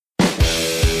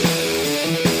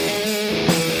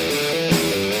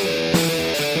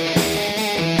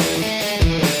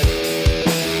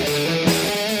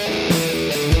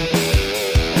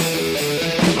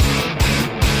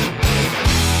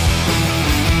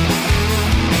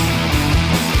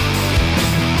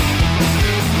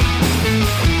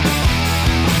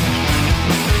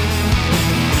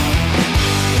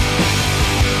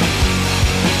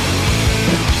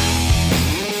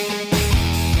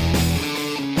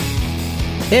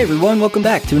Hey everyone, welcome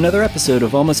back to another episode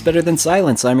of Almost Better Than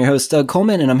Silence. I'm your host, Doug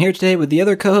Coleman, and I'm here today with the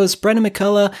other co-host, Brendan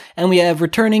McCullough, and we have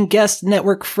returning guest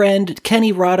network friend,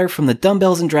 Kenny Rotter from the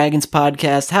Dumbbells and Dragons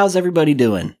podcast. How's everybody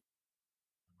doing?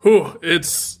 Whew,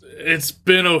 it's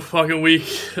been a fucking week.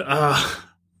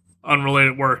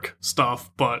 Unrelated work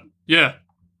stuff, but yeah,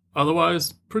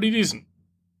 otherwise pretty decent.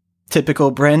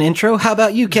 Typical Bren intro. How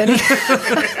about you, Kenny?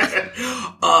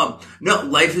 No,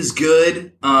 life is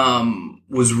good.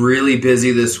 Was really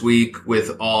busy this week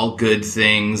with all good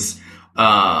things.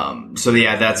 So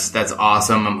yeah, that's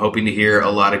awesome. I'm hoping to hear a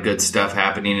lot of good stuff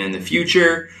happening in the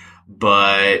future.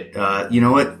 But, you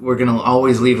know what? We're going to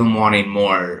always leave them wanting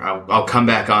more. I'll come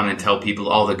back on and tell people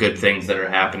all the good things that are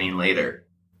happening later.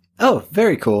 Oh,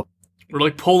 very cool. We're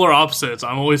like polar opposites.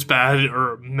 I'm always bad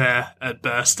or meh at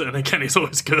best, and then Kenny's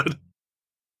always good.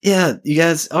 Yeah, you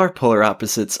guys are polar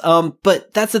opposites.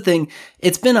 But that's the thing.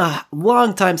 It's been a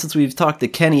long time since we've talked to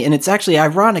Kenny, and it's actually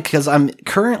ironic because I'm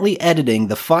currently editing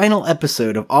the final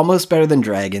episode of Almost Better Than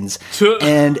Dragons,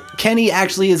 and Kenny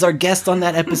actually is our guest on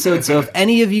that episode. So if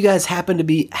any of you guys happen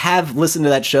to have listened to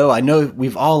that show, I know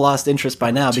we've all lost interest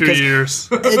by now because 2 years.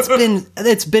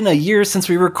 it's been a year since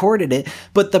we recorded it.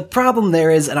 But the problem there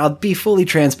is, and I'll be fully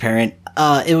transparent,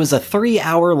 it was a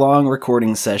 3-hour long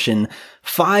recording session.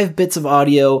 5 bits of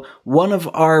audio. One of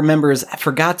our members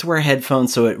forgot to wear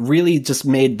headphones, so it really just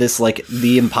made this like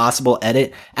the impossible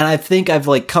edit. And I think I've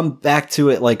like come back to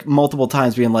it like multiple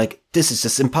times being like, this is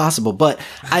just impossible. But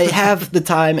I have the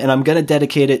time and I'm going to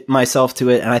dedicate myself to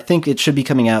it. And I think it should be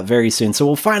coming out very soon. So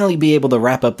we'll finally be able to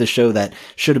wrap up the show that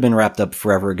should have been wrapped up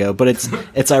forever ago. But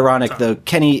it's ironic though.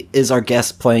 Kenny is our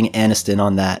guest playing Aniston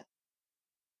on that.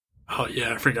 Oh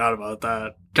yeah, I forgot about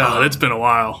that. God, it's been a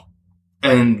while.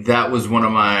 And that was one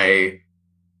of my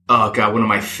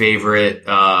favorite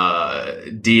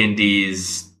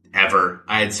D&Ds ever.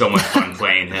 I had so much fun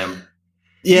playing him.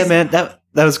 Yeah, man, that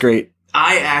was great.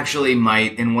 I actually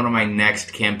might, in one of my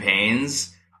next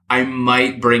campaigns, I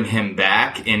might bring him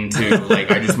back into,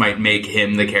 like, I just might make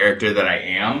him the character that I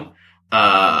am.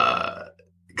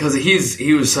 Because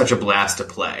he was such a blast to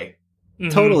play.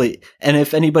 Totally. And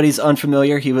if anybody's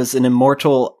unfamiliar, he was an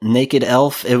immortal naked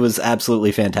elf. It was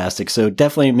absolutely fantastic. So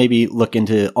definitely maybe look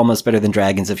into Almost Better Than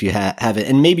Dragons if you have it.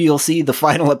 And maybe you'll see the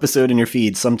final episode in your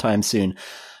feed sometime soon.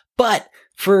 But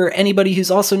for anybody who's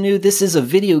also new, this is a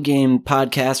video game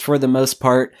podcast for the most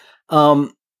part.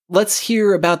 Let's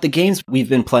hear about the games we've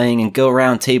been playing and go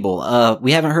around table.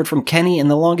 We haven't heard from Kenny in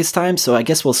the longest time, so I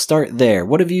guess we'll start there.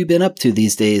 What have you been up to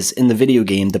these days in the video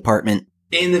game department?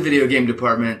 In the video game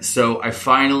department, so I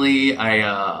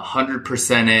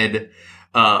 100%ed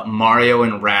Mario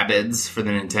and Rabbids for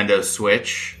the Nintendo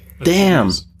Switch. Damn.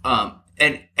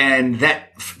 And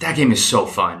that game is so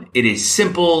fun. It is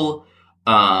simple,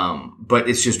 but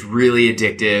it's just really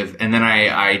addictive. And then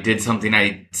I did something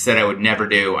I said I would never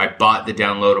do. I bought the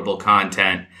downloadable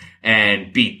content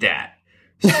and beat that.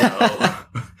 So,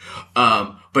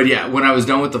 but yeah, when I was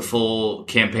done with the full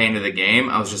campaign of the game,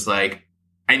 I was just like,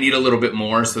 I need a little bit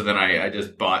more, so then I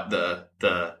just bought the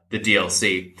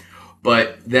DLC.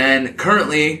 But then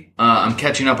currently, I'm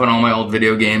catching up on all my old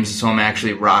video games, so I'm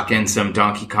actually rocking some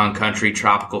Donkey Kong Country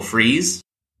Tropical Freeze.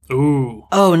 Ooh.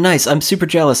 Oh, nice. I'm super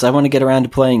jealous. I want to get around to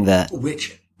playing that.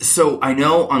 So I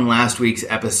know on last week's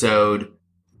episode,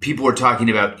 people were talking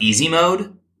about easy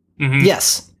mode. Mm-hmm.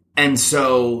 Yes. And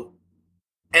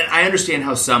I understand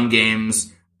how some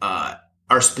games,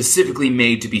 are specifically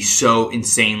made to be so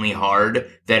insanely hard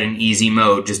that an easy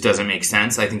mode just doesn't make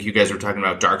sense. I think you guys were talking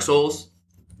about Dark Souls.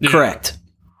 Yeah. Correct.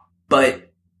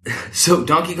 But, so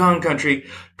Donkey Kong Country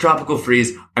Tropical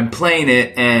Freeze, I'm playing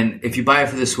it, and if you buy it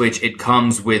for the Switch, it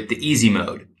comes with the easy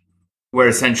mode, where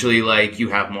essentially, like, you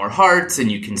have more hearts, and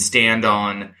you can stand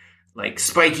on, like,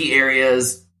 spiky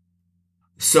areas.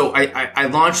 So I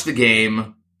launched the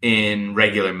game in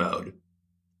regular mode.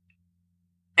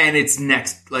 And it's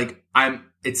next to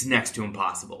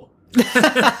impossible. So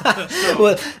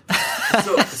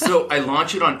I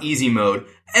launch it on easy mode,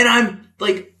 and I'm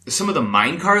like, some of the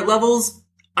minecart levels,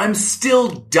 I'm still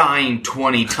dying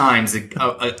 20 times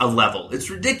a level.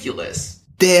 It's ridiculous.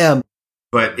 Damn.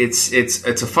 But it's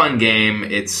a fun game.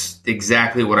 It's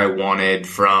exactly what I wanted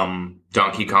from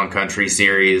Donkey Kong Country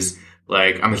series.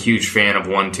 Like, I'm a huge fan of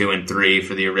 1, 2, and 3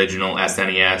 for the original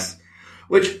SNES.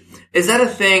 Which, is that a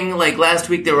thing? Like, last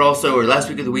week or last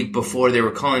week or the week before, they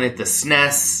were calling it the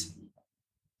SNES.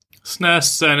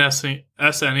 SNES and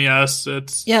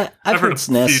SNES. I've heard of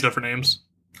SNES. a few different names.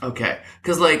 Okay.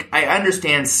 Because, like, I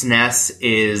understand SNES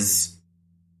is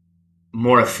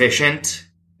more efficient.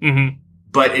 Mm-hmm.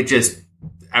 But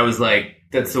I was like,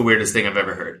 that's the weirdest thing I've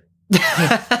ever heard.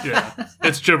 Yeah.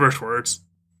 It's gibberish words.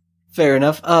 Fair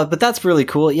enough. But that's really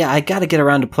cool. Yeah, I got to get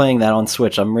around to playing that on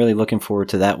Switch. I'm really looking forward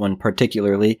to that one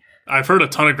particularly. I've heard a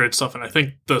ton of great stuff, and I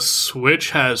think the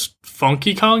Switch has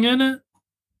Funky Kong in it?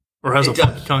 Or has a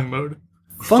Funky Kong mode?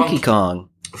 Funky Kong.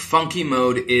 Funky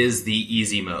mode is the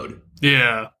easy mode.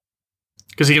 Yeah.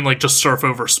 Because he can, like, just surf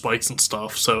over spikes and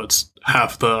stuff, so it's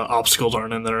half the obstacles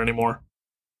aren't in there anymore.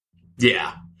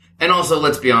 Yeah. And also,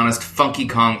 let's be honest, Funky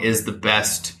Kong is the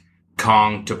best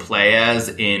Kong to play as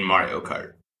in Mario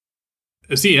Kart.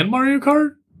 Is he in Mario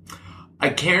Kart? I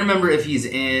can't remember if he's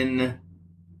in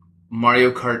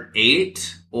Mario Kart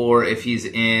 8 or if he's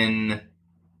in...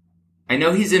 I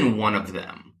know he's in one of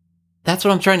them. That's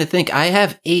what I'm trying to think. I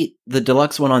have 8, the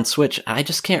deluxe one on Switch. I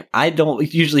just can't... I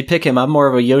don't usually pick him. I'm more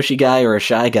of a Yoshi guy or a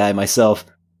Shy guy myself.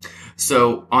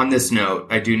 So, on this note,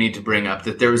 I do need to bring up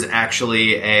that there was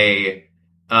actually a...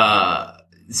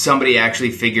 somebody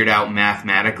actually figured out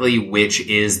mathematically which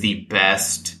is the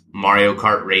best Mario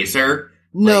Kart racer.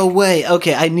 No way.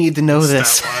 Okay, I need to know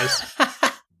this.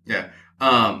 Stat-wise. Yeah.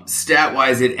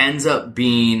 Stat-wise, it ends up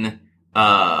being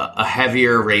a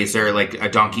heavier racer, like a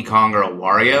Donkey Kong or a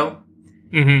Wario.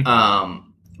 Mm-hmm.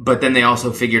 But then they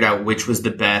also figured out which was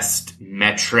the best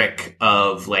metric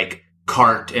of, like,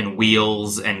 kart and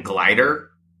wheels and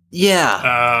glider.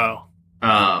 Yeah.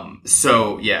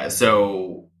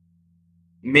 So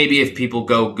maybe if people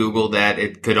go Google that,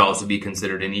 it could also be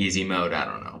considered an easy mode. I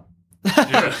don't know.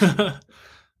 Yeah.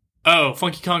 Oh,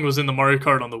 Funky Kong was in the Mario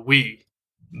Kart on the Wii.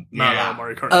 Not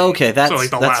Mario Kart. Okay, So, like,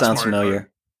 the that last sounds Mario familiar. Kart.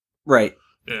 Right.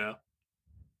 Yeah.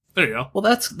 There you go. Well,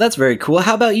 that's very cool.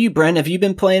 How about you, Bren? Have you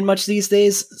been playing much these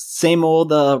days? Same old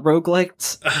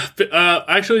roguelikes?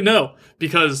 Actually, no,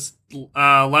 because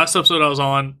last episode I was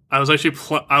on, I was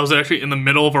actually in the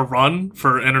middle of a run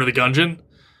for Enter the Gungeon,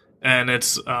 and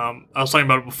it's I was talking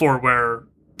about it before, where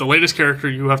the latest character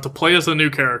you have to play as the new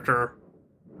character,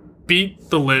 beat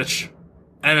the Lich,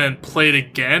 and then play it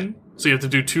again. So you have to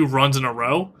do 2 runs in a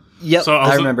row. Yep, so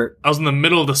I remember. I was in the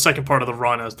middle of the second part of the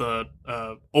run as the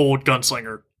old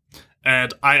gunslinger,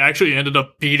 and I actually ended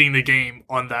up beating the game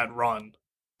on that run.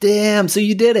 Damn, so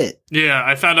you did it. Yeah,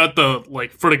 I found out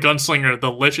for the gunslinger,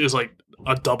 the Lich is like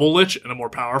a double Lich and a more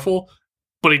powerful,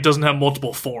 but he doesn't have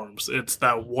multiple forms. It's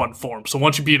that one form. So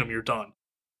once you beat him, you're done.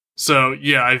 So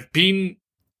yeah, I've beaten,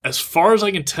 as far as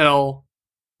I can tell,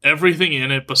 everything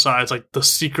in it besides like the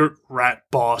secret rat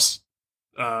boss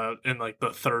in like the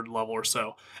 3rd level or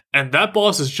so. And that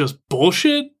boss is just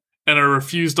bullshit, and I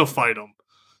refuse to fight him.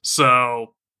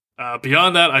 So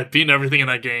beyond that, I've beaten everything in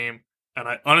that game, and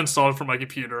I uninstalled it from my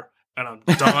computer, and I'm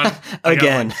done.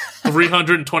 Again. I got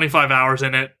 325 hours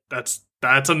in it.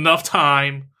 That's enough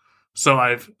time. So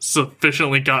I've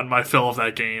sufficiently gotten my fill of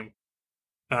that game.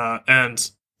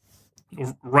 And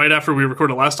right after we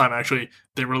recorded last time, actually,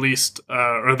 they released,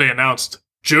 or they announced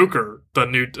Joker,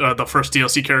 the first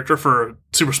DLC character for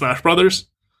Super Smash Brothers.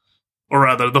 Or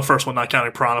rather, the first one, not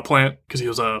counting Piranha Plant, because he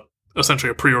was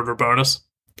essentially a pre-order bonus.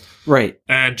 Right.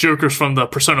 And Joker's from the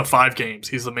Persona 5 games.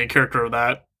 He's the main character of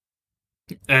that.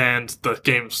 And the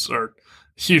games are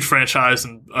a huge franchise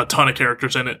and a ton of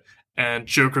characters in it. And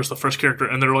Joker's the first character.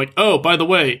 And they're like, oh, by the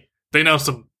way, they announced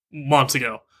them months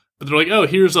ago. But they're like, oh,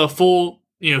 here's a full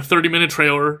 30-minute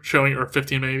trailer showing, or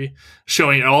 15 maybe,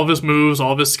 showing all of his moves,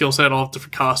 all of his skill set, all of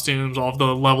different costumes, all of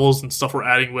the levels and stuff we're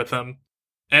adding with him.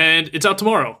 And it's out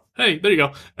tomorrow. Hey, there you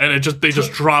go. And they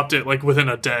just dropped it like within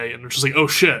a day, and they're just like, oh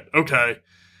shit, okay.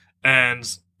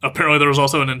 And apparently there was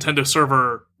also a Nintendo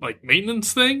server like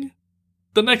maintenance thing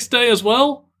the next day as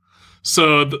well.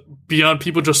 So beyond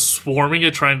people just swarming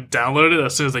it, trying to download it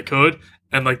as soon as they could,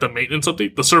 and like the maintenance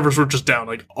update, the servers were just down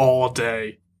like all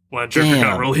day when Joker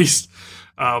got released.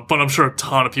 But I'm sure a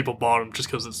ton of people bought him just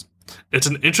because it's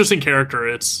an interesting character.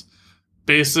 It's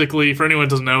basically, for anyone who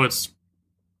doesn't know, it's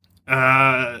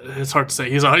hard to say.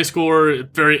 He's a high schooler,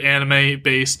 very anime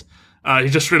based. He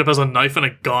just straight up has a knife and a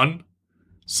gun.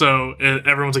 So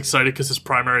everyone's excited because his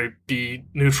primary B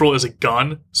neutral is a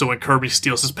gun. So when Kirby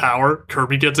steals his power,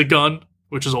 Kirby gets a gun,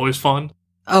 which is always fun.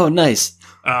 Oh, nice.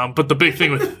 But the big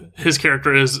thing with his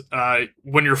character is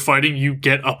when you're fighting, you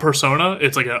get a persona.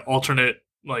 It's like an alternate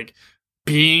like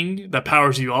being that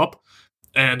powers you up.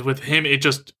 And with him, it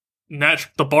just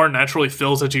the bar naturally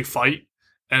fills as you fight.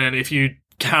 And then if you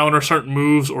counter certain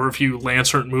moves, or if you land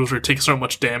certain moves, or take so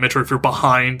much damage, or if you're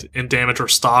behind in damage or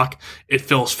stock, it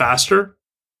fills faster.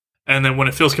 And then when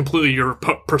it fills completely, your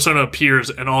persona appears,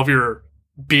 and all of your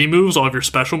B moves, all of your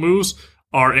special moves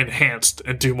are enhanced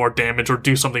and do more damage or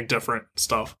do something different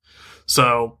stuff.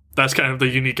 So that's kind of the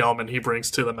unique element he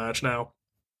brings to the match now.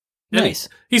 Nice.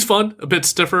 And he's fun, a bit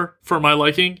stiffer for my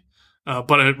liking,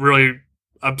 but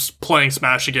I'm playing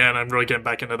Smash again. I'm really getting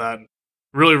back into that.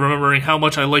 really remembering how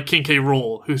much I like King K.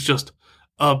 Rool, who's just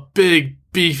a big,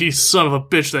 beefy son of a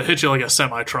bitch that hits you like a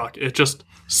semi-truck. It's just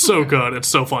so good and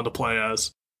so fun to play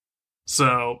as.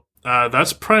 So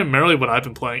that's primarily what I've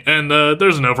been playing. And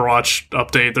there's an Overwatch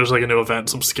update. There's like a new event,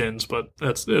 some skins, but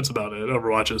it's about it.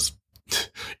 Overwatch is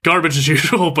garbage as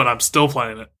usual, but I'm still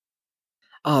playing it.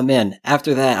 Oh man,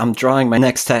 after that, I'm drawing my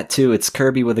next tattoo. It's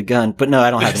Kirby with a gun. But no,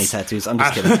 I don't have any tattoos. I'm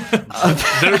just kidding.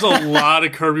 There's a lot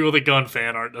of Kirby with a gun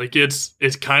fan art. Like it's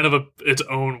kind of its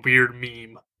own weird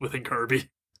meme within Kirby.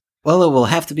 Well, it will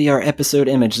have to be our episode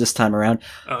image this time around.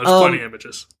 There's plenty of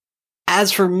images.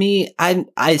 As for me,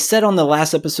 I said on the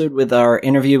last episode with our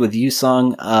interview with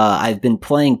Yusong, I've been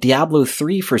playing Diablo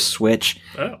 3 for Switch,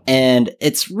 and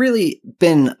it's really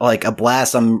been like a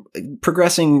blast. I'm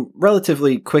progressing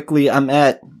relatively quickly. I'm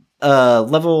at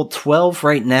level 12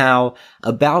 right now,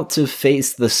 about to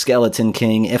face the Skeleton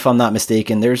King, if I'm not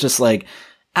mistaken. There's just like,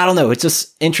 I don't know, it's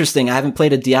just interesting. I haven't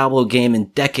played a Diablo game in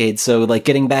decades, so like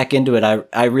getting back into it,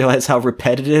 I realize how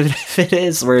repetitive it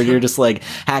is, where you're just like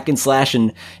hack and slash,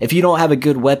 and if you don't have a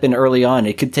good weapon early on,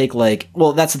 it could take like,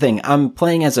 well, that's the thing. I'm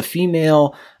playing as a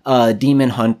female demon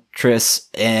huntress,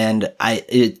 and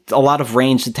a lot of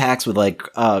ranged attacks with like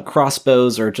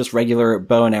crossbows or just regular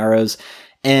bow and arrows,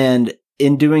 and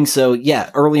in doing so,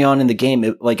 yeah, early on in the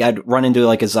game, I'd run into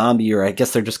like a zombie, or I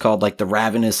guess they're just called like the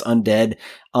ravenous undead.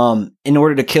 In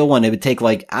order to kill one, it would take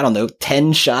like, I don't know,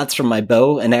 10 shots from my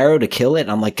bow and arrow to kill it.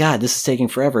 And I'm like, God, this is taking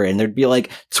forever. And there'd be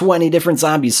like 20 different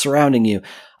zombies surrounding you.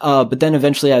 But then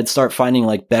eventually I'd start finding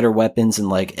like better weapons, and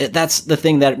like that's the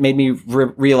thing that made me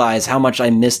realize how much I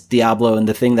missed Diablo. And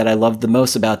the thing that I loved the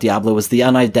most about Diablo was the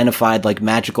unidentified like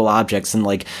magical objects, and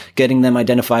like getting them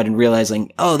identified and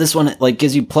realizing, oh, this one like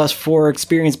gives you +4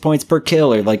 experience points per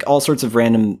kill, or like all sorts of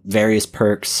random various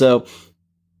perks. So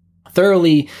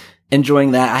thoroughly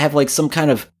enjoying that. I have like some kind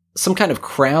of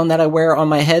crown that I wear on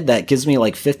my head that gives me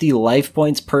like 50 life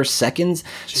points per second.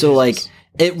 Jesus. So like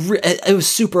it was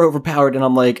super overpowered, and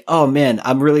I'm like, oh man,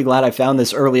 I'm really glad I found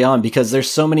this early on, because there's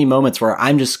so many moments where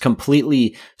I'm just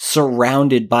completely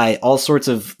surrounded by all sorts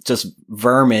of just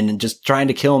vermin and just trying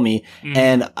to kill me.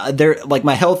 And they're like,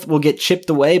 my health will get chipped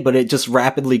away, but it just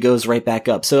rapidly goes right back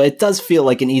up. So it does feel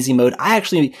like an easy mode. I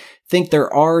actually think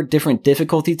there are different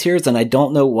difficulty tiers, and I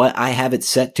don't know what I have it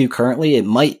set to currently. It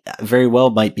might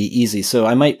be easy, so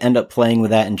I might end up playing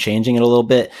with that and changing it a little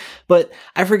bit. But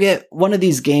I forget, one of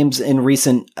these games in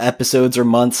recent episodes or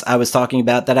months I was talking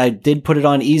about that I did put it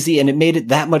on easy, and it made it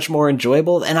that much more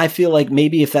enjoyable. And I feel like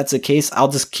maybe if that's the case, I'll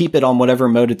just keep it on whatever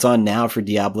mode it's on now for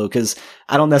Diablo, because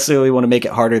I don't necessarily want to make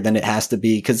it harder than it has to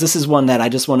be, because this is one that I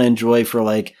just want to enjoy for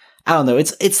like, I don't know,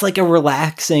 it's like a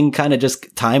relaxing kind of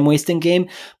just time wasting game,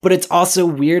 but it's also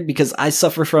weird because I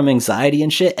suffer from anxiety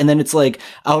and shit. And then it's like,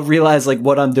 I'll realize like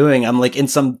what I'm doing. I'm like in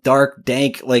some dark,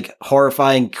 dank, like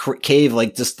horrifying cave,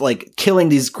 like just like killing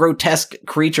these grotesque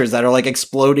creatures that are like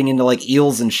exploding into like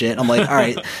eels and shit. I'm like, all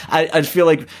right, I feel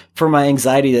like for my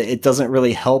anxiety, it doesn't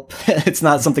really help. It's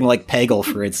not something like Peggle,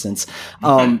 for instance.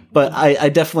 But I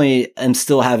definitely am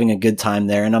still having a good time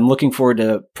there. And I'm looking forward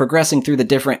to progressing through the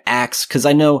different acts, because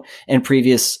I know in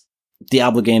previous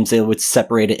Diablo games, they would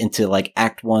separate it into like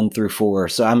Act 1 through 4.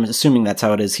 So I'm assuming that's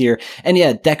how it is here. And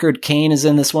yeah, Deckard Cain is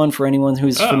in this one for anyone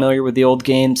who's familiar with the old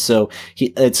game. So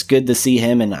it's good to see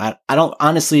him. And I don't,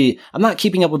 honestly, I'm not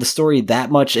keeping up with the story that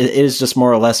much. It is just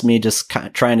more or less me just kind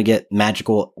of trying to get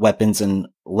magical weapons and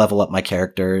level up my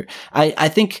character. I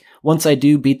think once I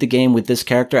do beat the game with this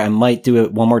character, I might do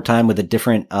it one more time with a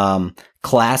different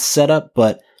class setup.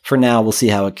 But for now, we'll see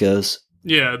how it goes.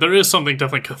 Yeah, there is something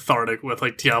definitely cathartic with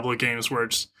like Diablo games where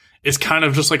it's kind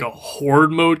of just like a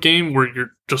horde mode game where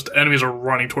you're just enemies are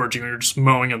running towards you and you're just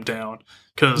mowing them down.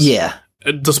 Because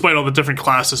despite all the different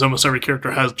classes, almost every character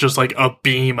has just like a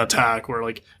beam attack where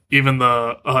like even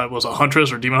the was a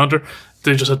huntress or demon hunter,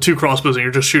 they just have 2 crossbows and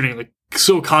you're just shooting like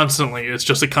so constantly. It's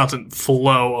just a constant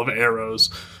flow of arrows.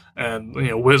 And, you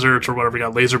know, wizards or whatever, you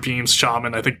got laser beams,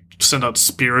 shaman, I think send out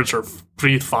spirits or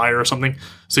breathe fire or something.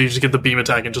 So you just get the beam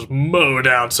attack and just mow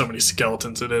down so many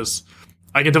skeletons. It is,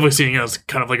 I can definitely see it as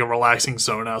kind of like a relaxing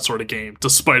zone out sort of game,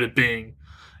 despite it being,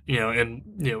 you know, in,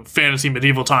 you know, fantasy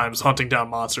medieval times, hunting down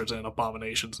monsters and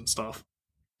abominations and stuff.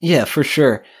 Yeah, for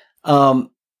sure.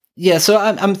 Yeah, so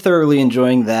I'm thoroughly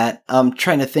enjoying that. I'm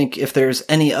trying to think if there's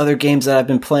any other games that I've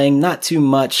been playing. Not too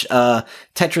much.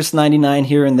 Tetris 99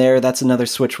 here and there. That's another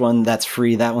Switch one that's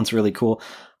free. That one's really cool.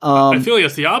 I feel like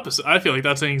it's the opposite. I feel like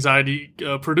that's an anxiety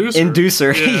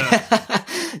inducer. Yeah.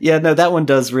 Yeah, no, that one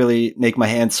does really make my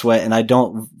hands sweat, and I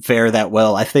don't fare that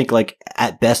well. I think like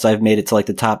at best I've made it to like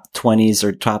the top 20s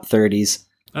or top 30s.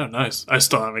 Oh, nice. I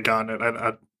still haven't gotten it.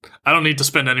 I don't need to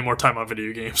spend any more time on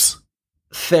video games.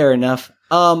 Fair enough.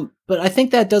 But I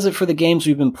think that does it for the games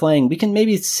we've been playing. We can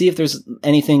maybe see if there's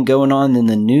anything going on in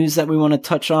the news that we want to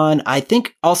touch on. I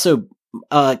think also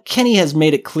Kenny has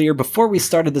made it clear before we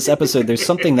started this episode, there's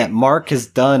something that Mark has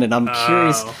done, and I'm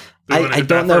curious. I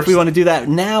don't know if we want to do that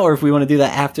now or if we want to do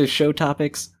that after show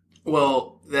topics.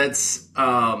 Well, that's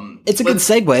it's a good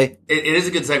segue. It is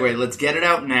a good segue. Let's get it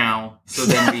out now, so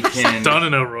then we can done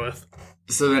and over with.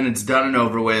 So then it's done and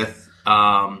over with.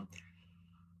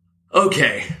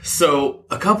 Okay, so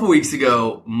a couple weeks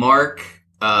ago, Mark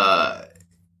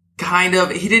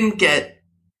he didn't get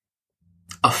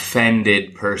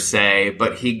offended per se,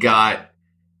 but he got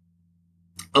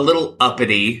a little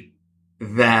uppity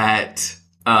that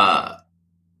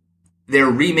they're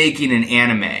remaking an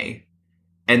anime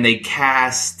and they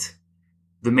cast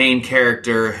the main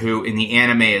character, who in the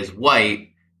anime is white,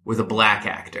 with a black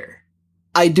actor.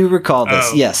 I do recall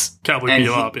this, yes. Cowboy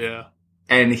Bebop, yeah.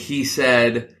 And he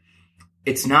said,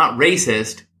 it's not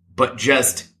racist, but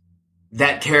just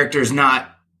that character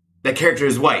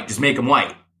is white. Just make him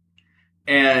white.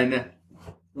 And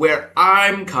where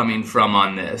I'm coming from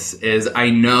on this is I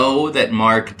know that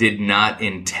Mark did not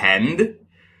intend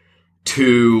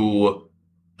to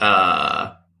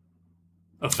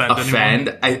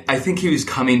offend. I think he was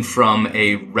coming from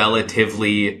a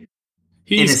relatively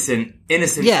innocent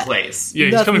place. Yeah,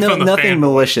 he's coming from the nothing fan.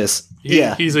 Malicious.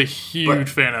 He's a huge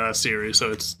fan of that series,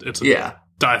 so it's a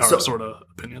diehard sort of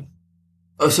opinion.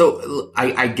 So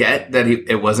I get that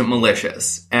it wasn't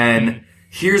malicious, and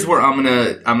here's where I'm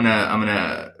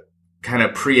gonna kind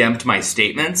of preempt my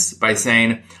statements by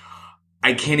saying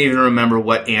I can't even remember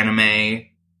what anime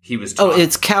he was talking. Oh,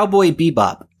 it's Cowboy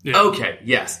Bebop. Yeah. Okay,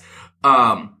 yes.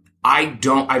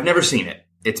 I've never seen it.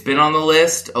 It's been on the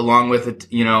list along with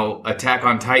Attack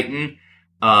on Titan.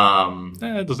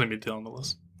 It doesn't need to be on the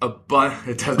list.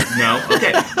 It doesn't. No.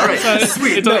 Okay. All right.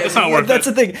 Sweet. It's not worth That's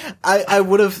it. the thing. I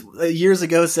would have years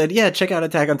ago said, yeah, check out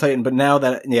Attack on Titan, but now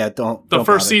that don't. The don't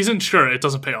first bother. season, sure, it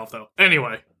doesn't pay off though.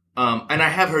 Anyway. And I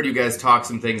have heard you guys talk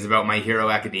some things about My Hero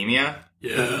Academia.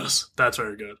 Yes, that's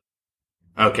very good.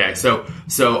 Okay, so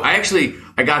I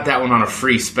got that one on a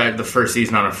free the first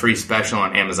season on a free special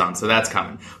on Amazon, so that's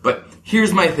coming. But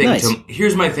here's my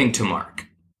thing to Mark.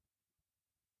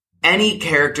 Any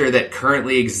character that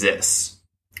currently exists,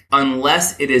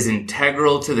 unless it is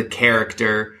integral to the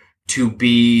character to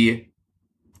be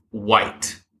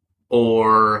white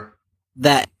or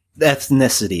that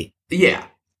ethnicity. Yeah.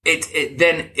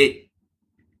 Then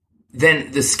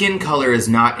the skin color is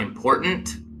not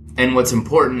important, and what's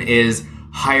important is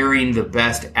hiring the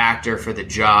best actor for the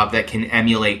job that can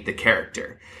emulate the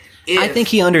character. I think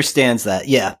he understands that.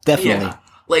 Yeah, definitely. Yeah.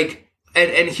 Like,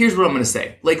 and here's what I'm going to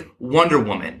say. Like, Wonder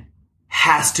Woman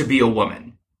has to be a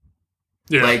woman.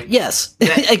 Yeah. Like, yes,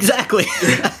 exactly.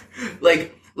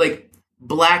 like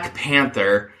Black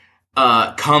Panther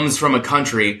comes from a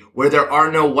country where there are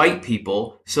no white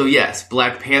people. So yes,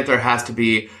 Black Panther has to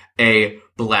be a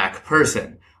black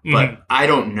person. But I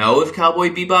don't know if Cowboy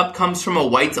Bebop comes from a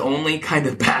whites-only kind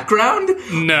of background.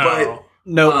 No.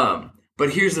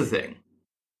 But here's the thing.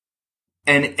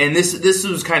 And this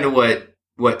was kind of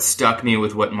what stuck me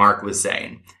with what Mark was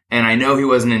saying. And I know he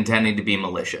wasn't intending to be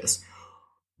malicious.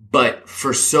 But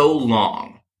for so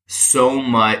long, so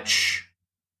much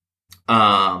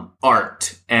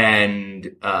art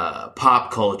and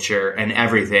pop culture and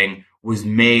everything was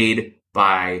made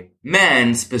by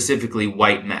men, specifically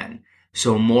white men.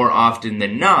 So more often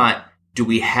than not, do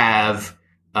we have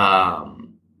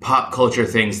pop culture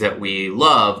things that we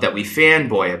love, that we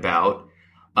fanboy about,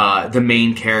 the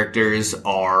main characters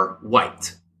are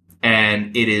white.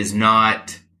 And it is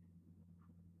not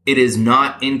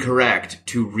incorrect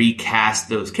to recast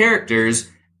those characters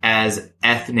as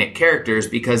ethnic characters,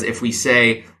 because if we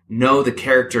say, no, the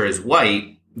character is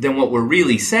white, then what we're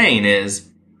really saying is,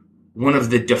 one of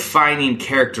the defining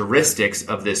characteristics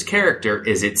of this character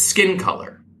is its skin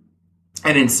color.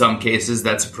 And in some cases,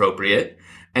 that's appropriate.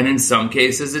 And in some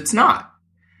cases, it's not.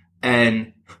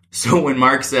 And so when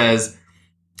Mark says,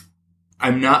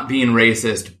 I'm not being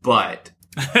racist, but...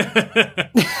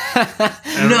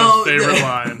 No. Favorite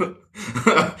line.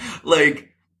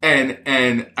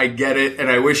 And I get it, and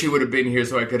I wish he would have been here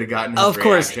so I could have gotten his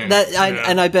reaction.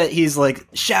 And I bet he's like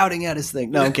shouting at his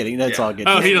thing. No, I'm kidding. That's all good.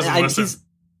 Oh, he doesn't listen.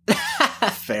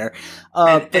 Fair.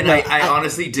 I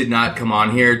honestly did not come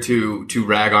on here to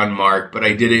rag on Mark, but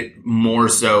I did it more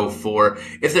so for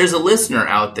if there's a listener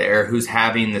out there who's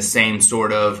having the same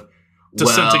sort of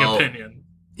dissenting opinion.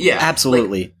 Yeah,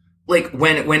 absolutely. Like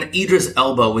when Idris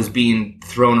Elba was being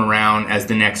thrown around as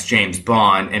the next James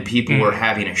Bond and people were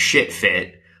having a shit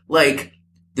fit, like,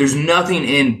 there's nothing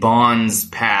in Bond's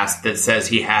past that says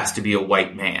he has to be a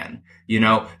white man.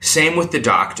 Same with the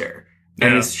Doctor.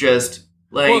 And it's just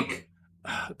like... Well,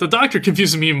 the Doctor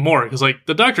confuses me even more, because, like,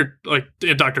 the Doctor, like,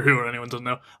 in Doctor Who, or anyone doesn't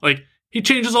know, like, he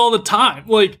changes all the time.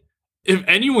 Like, if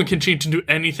anyone can change into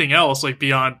anything else, like,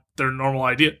 beyond their normal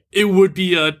idea, it would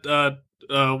be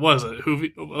what is it?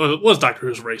 Who was Doctor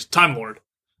Who's race? Time Lord.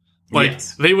 Like,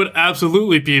 yes. They would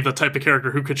absolutely be the type of character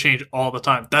who could change all the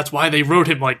time. That's why they wrote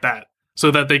him like that,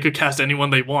 so that they could cast anyone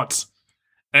they want.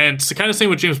 And it's the kind of same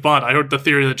with James Bond. I heard the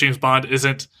theory that James Bond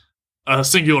isn't a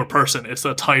singular person. It's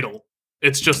a title.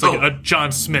 It's just like a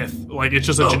John Smith. Like, it's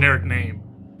just a generic name.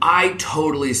 I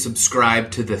totally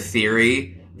subscribe to the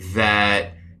theory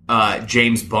that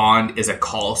James Bond is a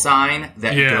call sign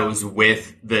that goes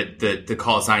with the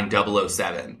call sign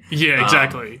 007. Yeah,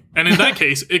 exactly. And in that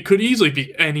case, it could easily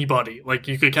be anybody. Like,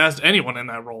 you could cast anyone in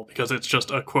that role, because it's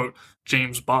just a, quote,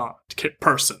 James Bond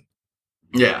person.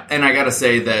 Yeah, and I gotta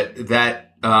say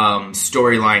that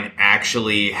storyline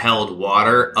actually held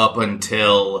water up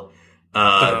until...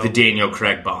 the Daniel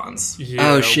Craig Bonds.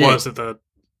 Yeah, oh, shit. Was it the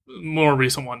more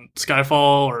recent one,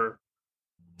 Skyfall or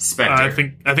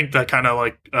Spectre? I think that kind of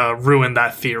like ruined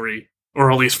that theory, or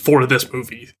at least for this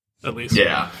movie, at least.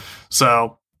 Yeah.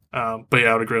 So, but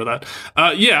yeah, I would agree with that.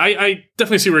 I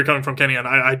definitely see where you're coming from, Kenny. And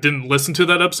I didn't listen to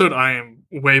that episode. I am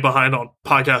way behind on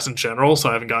podcasts in general, so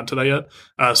I haven't gotten to that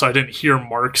yet. So I didn't hear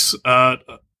Mark's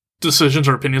decisions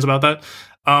or opinions about that.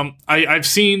 I've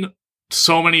seen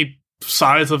so many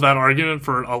sides of that argument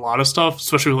for a lot of stuff,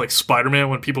 especially with like Spider-Man,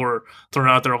 when people were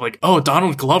throwing out there of like, oh,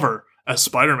 Donald Glover as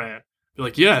Spider-Man. You're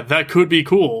like, yeah, that could be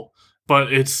cool,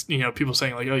 but it's, people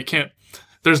saying like, oh, you can't.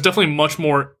 There's definitely much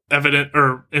more evident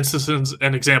or instances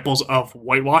and examples of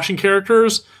whitewashing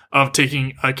characters, of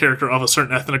taking a character of a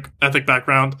certain ethnic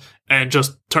background and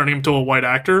just turning him to a white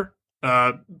actor.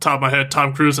 Top of my head,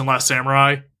 Tom Cruise in Last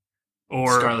Samurai,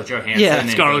 or Scarlett Johansson. Yeah,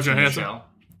 Scarlett Johansson.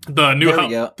 The new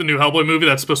Hellboy movie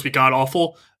that's supposed to be god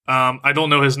awful. I don't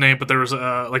know his name, but there was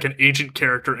like an agent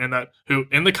character in that who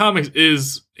in the comics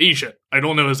is Asian. I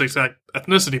don't know his exact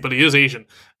ethnicity, but he is Asian.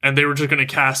 And they were just going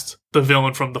to cast the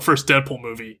villain from the first Deadpool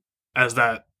movie as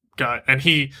that guy. And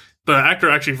the actor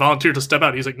actually volunteered to step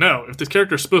out. He's like, no, if this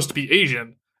character is supposed to be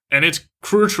Asian and it's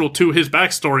crucial to his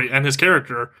backstory and his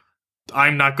character,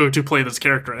 I'm not going to play this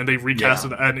character. And they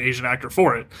recasted an Asian actor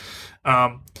for it.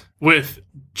 With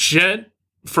Jet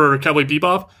for Cowboy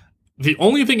Bebop, the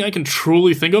only thing I can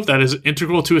truly think of that is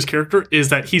integral to his character is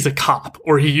that he's a cop,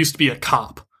 or he used to be a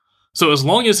cop. So as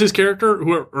long as his character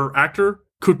or actor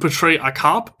could portray a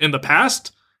cop in the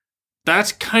past,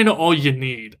 that's kind of all you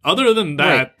need. Other than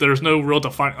that, There's no real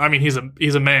define. I mean,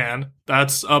 he's a man.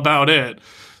 That's about it.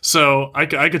 So I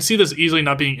could see this easily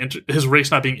not being his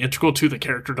race not being integral to the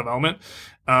character development.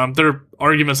 There are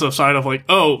arguments aside of like,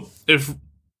 oh, if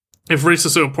race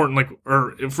is so important, like,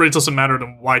 or if race doesn't matter,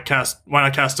 then why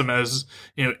not cast him as,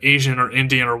 Asian or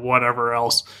Indian or whatever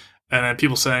else? And then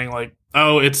people saying like,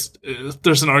 oh,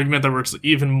 there's an argument that where it's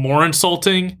even more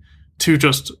insulting to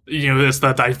just, it's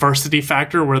that diversity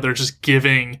factor where they're just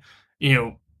giving,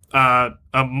 a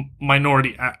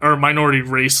minority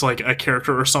race like a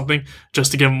character or something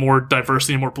just to give more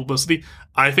diversity and more publicity.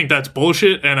 I think that's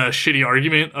bullshit and a shitty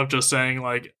argument of just saying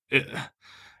like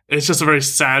it's just a very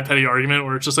sad, petty argument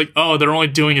where it's just like, oh, they're only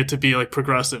doing it to be like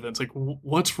progressive. And it's like,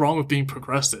 what's wrong with being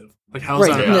progressive? Like, how's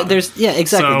that? Exactly.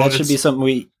 So that should be something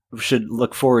we should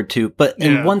look forward to. But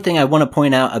one thing I want to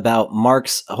point out about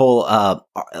Mark's whole,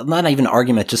 not even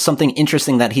argument, just something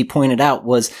interesting that he pointed out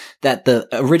was that the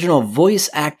original voice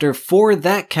actor for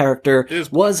that character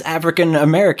was African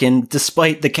American,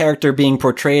 despite the character being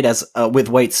portrayed as with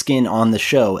white skin on the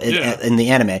show in the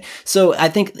anime. So I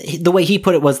think the way he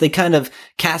put it was they kind of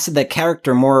casted that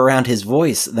character more around his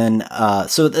voice than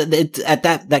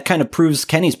that kind of proves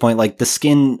Kenny's point. Like the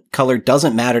skin color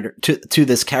doesn't matter to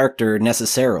this character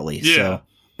necessarily. Yeah, so.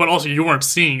 But also you weren't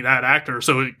seeing that actor,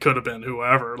 so it could have been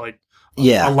whoever. Like,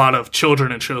 a lot of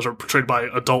children in shows are portrayed by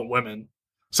adult women,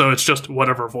 so it's just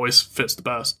whatever voice fits the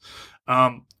best.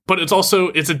 But it's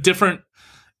a different.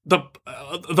 The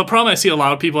problem I see a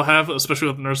lot of people have, especially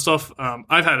with nerd stuff,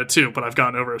 I've had it too, but I've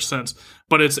gotten over it since.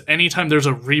 But it's anytime there's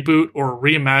a reboot or a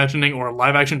reimagining or a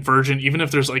live action version, even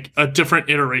if there's like a different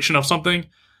iteration of something,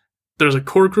 there's a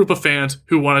core group of fans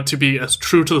who want it to be as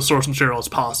true to the source material as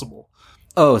possible.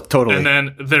 Oh, totally. And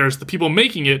then there's the people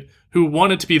making it who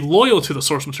wanted to be loyal to the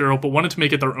source material, but wanted to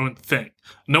make it their own thing.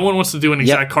 No one wants to do an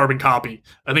exact carbon copy.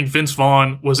 I think Vince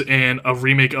Vaughn was in a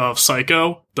remake of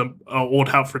Psycho, the old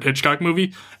Alfred Hitchcock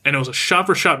movie, and it was a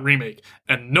shot-for-shot remake.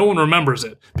 And no one remembers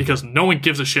it because no one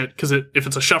gives a shit, because if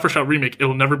it's a shot-for-shot remake,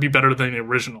 it'll never be better than the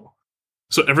original.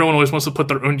 So everyone always wants to put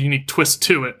their own unique twist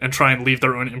to it and try and leave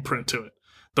their own imprint to it.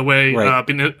 The way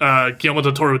Guillermo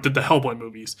del Toro did the Hellboy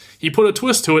movies. He put a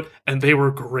twist to it, and they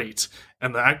were great.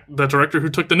 And the director who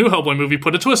took the new Hellboy movie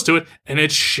put a twist to it, and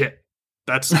it's shit.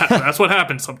 That's what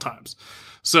happens sometimes.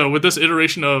 So with this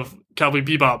iteration of Cowboy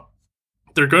Bebop,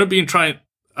 they're going to be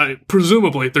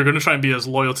presumably, they're going to try and be as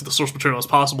loyal to the source material as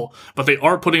possible, but they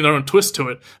are putting their own twist to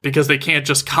it because they can't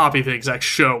just copy the exact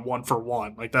show one for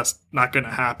one. Like, that's not going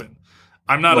to happen.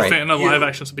 I'm not a fan of live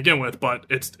actions to begin with, but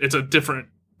it's a different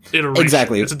iteration.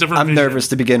 Exactly. It's a different I'm vision. nervous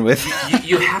to begin with.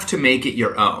 You have to make it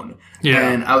your own.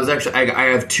 Yeah. And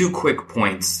I have 2 quick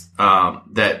points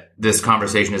that this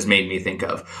conversation has made me think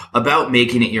of about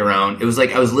making it your own. It was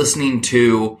like I was listening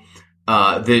to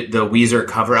the Weezer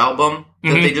cover album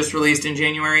that they just released in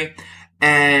January,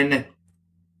 and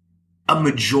a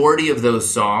majority of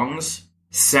those songs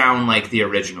sound like the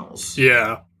originals.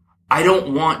 Yeah. I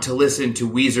don't want to listen to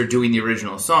Weezer doing the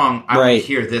original song. I want to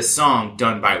hear this song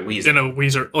done by Weezer. In a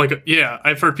Weezer,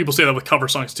 I've heard people say that with cover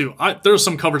songs too. There's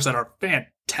some covers that are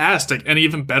fantastic and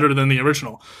even better than the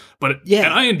original. And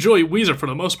I enjoy Weezer for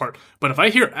the most part. But if I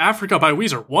hear Africa by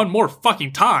Weezer one more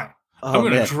fucking time, I'm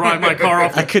going to drive my car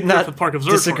off. I could not Park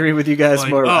disagree with you guys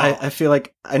more. I feel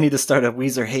like I need to start a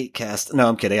Weezer hate cast. No,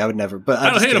 I'm kidding. I would never. But I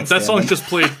don't hate him. That song's just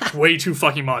played way too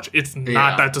fucking much. It's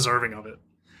not that deserving of it.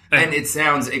 And it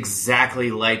sounds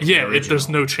exactly like the original. There's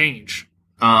no change.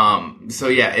 So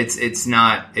yeah, it's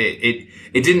not it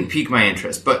didn't pique my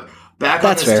interest. But back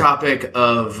on this topic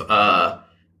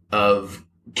of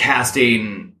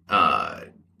casting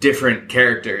different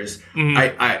characters,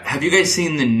 I have you guys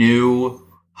seen the new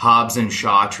Hobbs and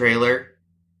Shaw trailer?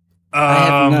 I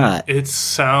have not. It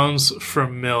sounds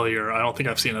familiar. I don't think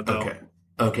I've seen it though.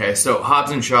 Okay, so Hobbs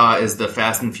and Shaw is the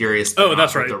Fast and Furious. Oh,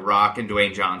 that's right. The Rock and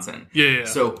Dwayne Johnson. Yeah.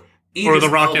 So or The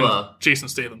Rock and Jason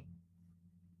Statham.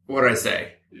 What did I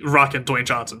say? Rock and Dwayne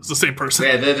Johnson. It's the same person.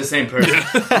 Yeah, they're the same person.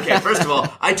 Okay, first of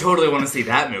all, I totally want to see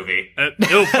that movie.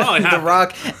 It'll probably happen. The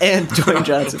Rock and Dwayne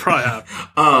Johnson. Probably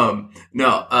happen.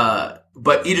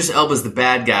 But Idris Elba's the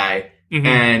bad guy,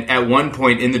 and at one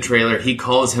point in the trailer, he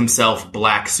calls himself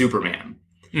Black Superman.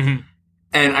 And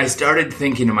I started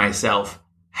thinking to myself,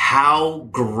 how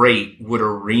great would a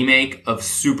remake of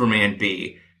Superman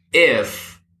be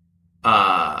if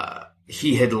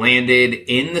he had landed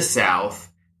in the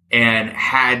South and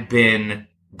had been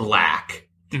black?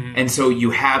 And so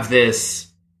you have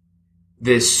this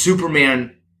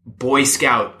Superman Boy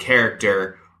Scout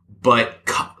character, but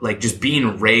just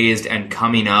being raised and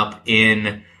coming up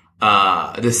in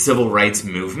the civil rights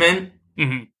movement.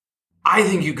 I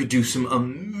think you could do some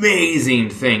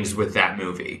amazing things with that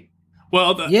movie.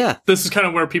 Well, this is kind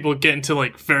of where people get into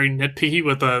very nitpicky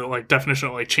with the definition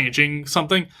of changing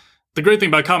something. The great thing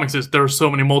about comics is there are so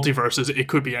many multiverses; it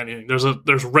could be anything.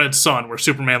 There's Red Sun, where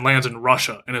Superman lands in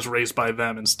Russia and is raised by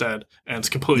them instead, and it's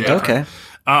completely different. Okay.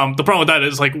 The problem with that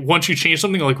is once you change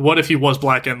something, what if he was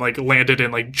black and landed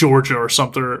in Georgia or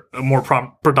something more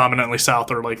predominantly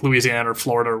South, or Louisiana or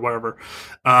Florida or whatever.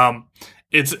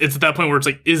 It's at that point where it's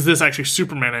is this actually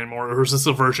Superman anymore, or is this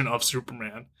a version of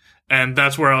Superman? And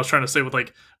that's where I was trying to say with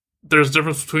there's a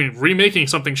difference between remaking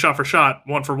something shot for shot,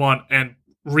 one for one, and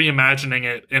reimagining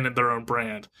it in their own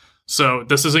brand. So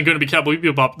this isn't going to be Cowboy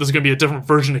Bebop. This is going to be a different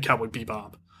version of Cowboy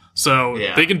Bebop. So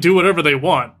they can do whatever they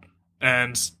want.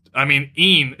 And I mean,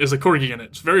 Ian is a corgi in it.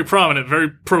 It's very prominent, very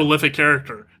prolific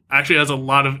character. Actually has a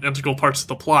lot of integral parts to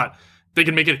the plot. They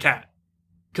can make it a cat.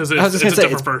 Because it's a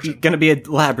different version. It's going to be a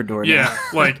Labrador now.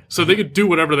 Yeah, so they could do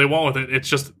whatever they want with it. It's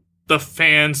just the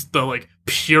fans, the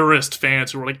purist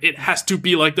fans who are it has to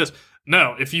be like this.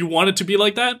 No, if you want it to be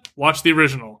like that, watch the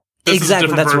original. This is a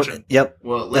different version.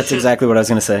 Well, that's exactly what I was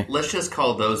going to say. Let's just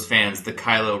call those fans the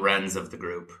Kylo Rens of the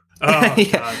group. Oh,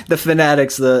 God. The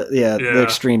fanatics, the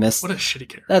extremists. What a shitty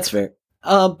character. That's fair.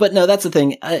 But no, that's the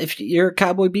thing. If you're a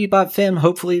Cowboy Bebop fan,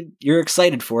 hopefully you're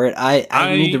excited for it.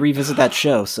 I need to revisit that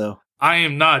show, so. I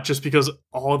am not, just because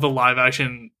all of the live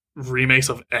action remakes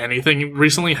of anything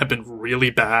recently have been really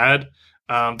bad.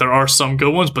 There are some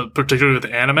good ones, but particularly with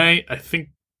anime,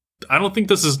 I don't think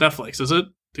this is Netflix, is it?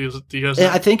 Do you guys know?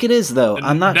 I think it is, though.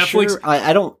 I'm not Netflix sure.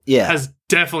 I don't. Yeah, has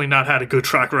definitely not had a good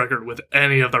track record with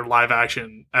any of their live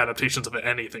action adaptations of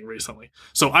anything recently.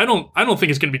 So I don't think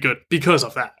it's going to be good because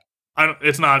of that.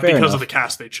 It's not Fair because enough. of the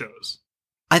cast they chose.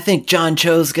 I think John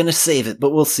Cho's going to save it,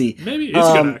 but we'll see. Maybe he's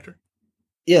a good actor.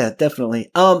 Yeah, definitely.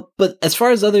 But as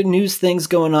far as other news things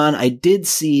going on, I did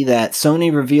see that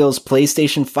Sony reveals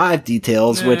PlayStation 5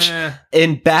 details, which,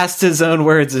 in Basta's own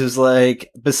words, is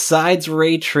besides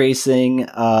ray tracing,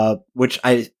 which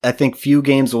I think few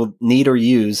games will need or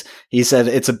use, he said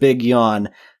it's a big yawn.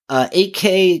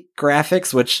 8K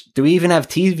graphics, which do we even have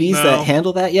TVs No. that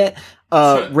handle that yet?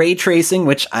 Ray tracing,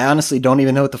 which I honestly don't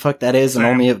even know what the fuck that is, and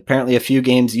Same. only apparently a few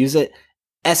games use it.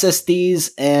 SSDs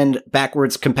and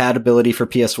backwards compatibility for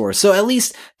PS4. So at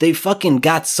least they fucking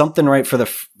got something right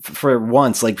for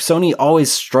once. Like Sony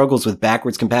always struggles with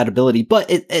backwards compatibility, but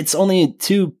it's only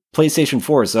 2 PlayStation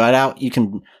 4, so I doubt you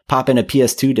can pop in a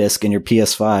PS2 disc in your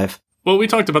PS5. Well, we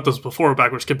talked about this before,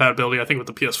 backwards compatibility, I think with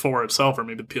the PS4 itself, or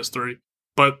maybe the PS3.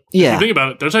 But Yeah. if you think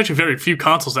about it, there's actually very few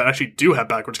consoles that actually do have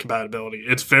backwards compatibility.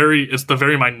 It's the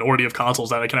very minority of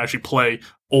consoles that I can actually play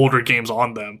older games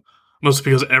on them.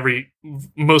 Mostly because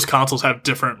most consoles have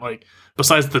different, like,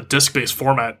 besides the disc-based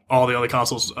format, all the other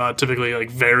consoles typically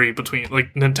like vary between,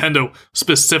 like, Nintendo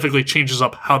specifically changes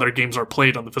up how their games are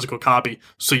played on the physical copy,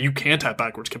 so you can't have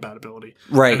backwards compatibility.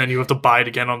 Right. And then you have to buy it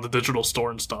again on the digital store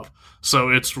and stuff. So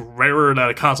it's rarer that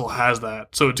a console has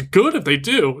that. So it's good if they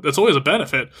do. That's always a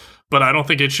benefit. But I don't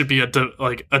think it should be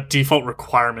a default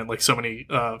requirement like so many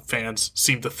fans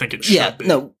seem to think it should be.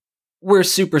 No. We're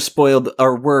super spoiled with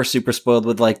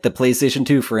like the PlayStation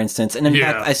 2, for instance. And in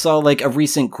fact, I saw like a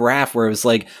recent graph where it was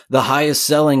like the highest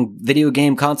selling video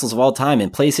game consoles of all time,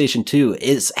 and PlayStation 2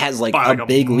 has like a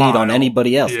big lead on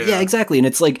anybody else. Yeah, exactly. And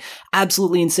it's like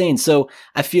absolutely insane. So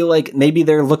I feel like maybe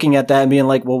they're looking at that and being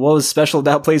like, well, what was special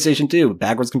about PlayStation 2?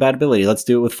 Backwards compatibility. Let's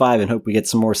do it with 5 and hope we get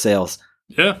some more sales.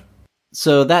 Yeah.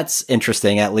 So that's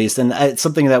interesting, at least. And it's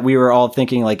something that we were all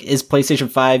thinking, like, is PlayStation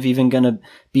 5 even going to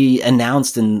be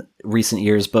announced in recent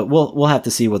years? But we'll have to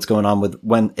see what's going on with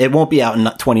when it won't be out in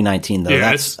 2019, though.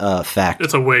 Yeah, that's a fact.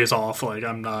 It's a ways off. Like,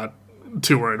 I'm not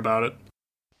too worried about it.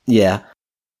 Yeah.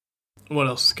 What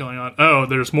else is going on? Oh,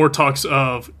 there's more talks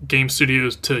of game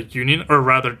studios to union, or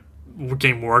rather,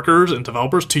 game workers and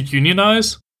developers to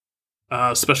unionize,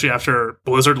 especially after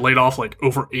Blizzard laid off like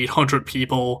over 800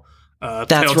 people.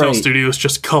 Telltale Studios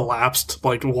just collapsed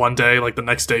like one day, like the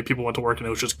next day people went to work and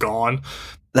it was just gone.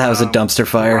 That was a dumpster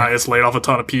fire. Riots laid off a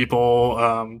ton of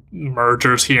people,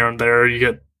 mergers here and there. You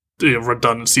get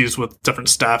redundancies with different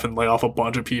staff and lay off a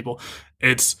bunch of people.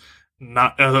 It's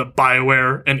not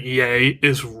BioWare and EA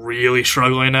is really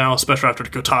struggling now, especially after the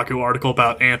Kotaku article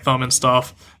about Anthem and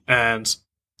stuff. And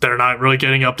they're not really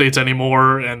getting updates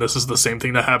anymore, and this is the same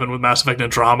thing that happened with Mass Effect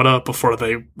Andromeda before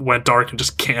they went dark and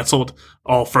just canceled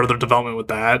all further development with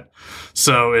that.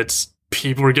 So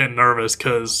people are getting nervous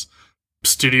because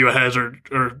studio heads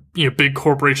or big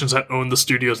corporations that own the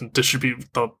studios and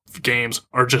distribute the games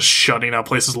are just shutting out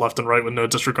places left and right with no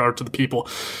disregard to the people.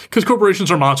 Because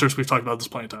corporations are monsters. We've talked about this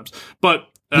plenty of times. But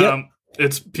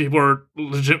it's people are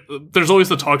legit. There's always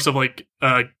the talks of like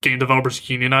game developers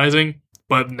unionizing.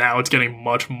 But now it's getting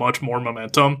much, much more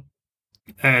momentum.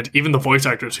 And even the voice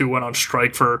actors who went on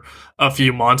strike for a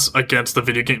few months against the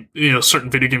video game, certain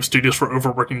video game studios for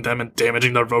overworking them and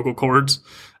damaging their vocal cords,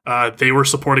 they were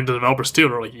supporting the developers too.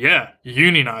 They're like, yeah,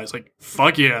 unionize. Like,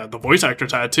 fuck yeah, the voice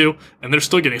actors had to, and they're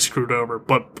still getting screwed over.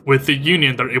 But with the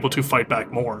union, they're able to fight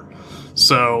back more.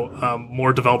 So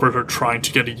more developers are trying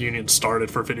to get a union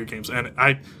started for video games. And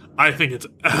I think it's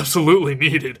absolutely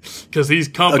needed because these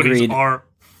companies are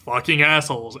fucking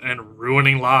assholes and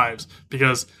ruining lives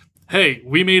because, hey,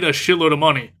 we made a shitload of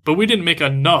money, but we didn't make a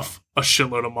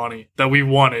shitload of money that we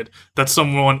wanted, that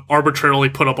someone arbitrarily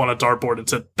put up on a dartboard and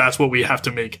said, that's what we have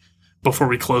to make before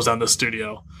we close down the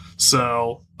studio.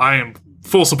 So I am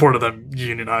full support of them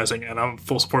unionizing, and I'm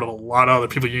full support of a lot of other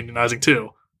people unionizing too,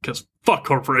 because fuck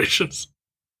corporations.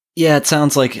 Yeah, it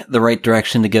sounds like the right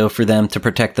direction to go for them to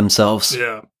protect themselves.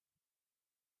 Yeah.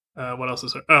 What else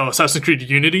is there? Oh, Assassin's Creed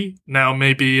Unity now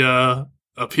may be a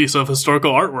piece of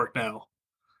historical artwork now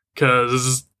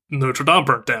because Notre Dame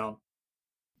burnt down.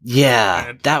 Yeah,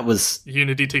 and that was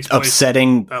Unity takes place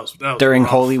upsetting that was during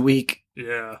rough. Holy Week.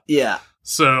 Yeah.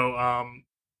 So,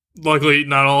 luckily,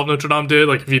 not all of Notre Dame did.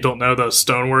 Like, if you don't know, the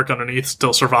stonework underneath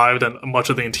still survived, and much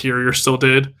of the interior still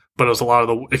did, but it was a lot of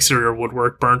the exterior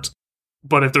woodwork burnt.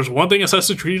 But if there's one thing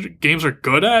Assassin's Creed games are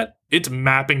good at, it's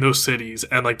mapping those cities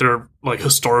and like their like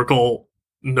historical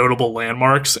notable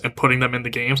landmarks and putting them in the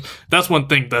games. That's one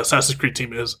thing the Assassin's Creed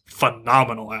team is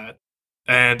phenomenal at.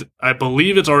 And I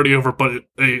believe it's already over, but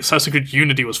Assassin's Creed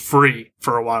Unity was free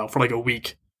for a while, for like a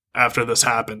week after this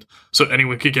happened. So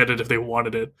anyone could get it if they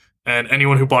wanted it. And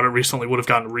anyone who bought it recently would have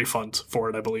gotten a refund for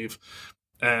it, I believe.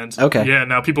 And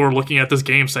now people are looking at this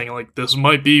game saying like, this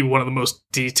might be one of the most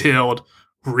detailed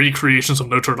recreations of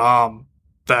Notre Dame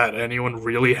that anyone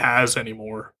really has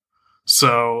anymore.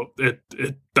 So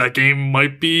that game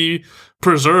might be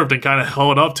preserved and kind of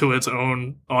held up to its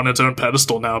own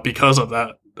pedestal now because of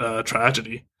that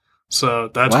tragedy. So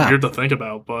that's weird to think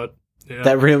about, but yeah.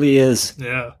 That really is.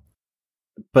 Yeah.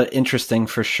 But interesting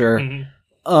for sure. Mm-hmm.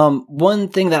 one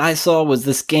thing that I saw was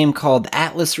this game called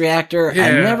Atlas Reactor. I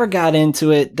Yeah. never got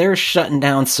into it. They're shutting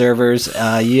down servers.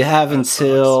 You have That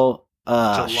until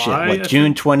July, I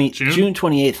June think? June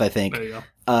 28th, I think. There you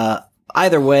go.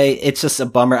 Either way, it's just a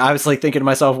bummer. I was like thinking to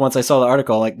myself once I saw the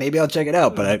article, like maybe I'll check it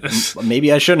out, but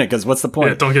maybe I shouldn't, because what's the Yeah,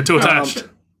 point? don't get too attached.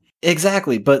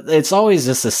 Exactly, but it's always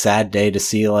just a sad day to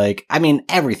see, like, I mean,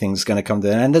 everything's going to come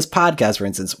to an end. This podcast, for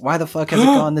instance, why the fuck has it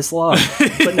gone this long?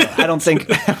 But no, I don't think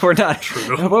we're not.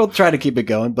 True. We'll try to keep it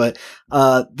going, but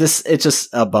it's just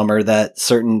a bummer that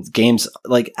certain games,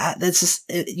 like,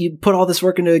 you put all this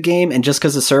work into a game, and just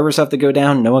because the servers have to go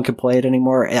down, no one can play it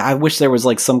anymore. I wish there was,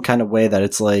 like, some kind of way that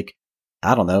it's like,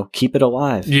 I don't know, keep it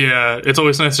alive. Yeah, it's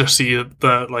always nice to see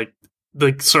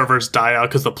the servers die out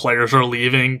because the players are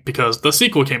leaving because the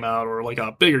sequel came out or like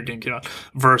a bigger game came out,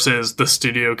 versus the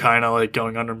studio kind of like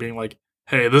going under and being like,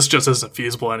 hey, this just isn't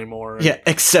feasible anymore. Yeah,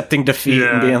 accepting defeat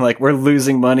and Yeah. being like, we're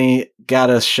losing money,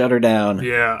 gotta shut her down.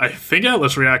 Yeah, I think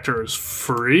Atlas Reactor is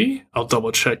free. I'll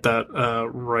double check that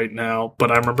right now.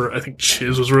 But I remember, I think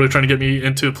Chiz was really trying to get me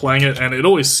into playing it, and it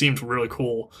always seemed really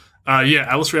cool. Yeah,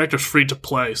 Atlas Reactor is free to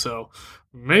play, so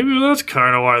maybe that's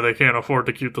kind of why they can't afford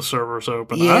to keep the servers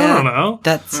open. I Yeah. don't know.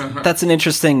 That's an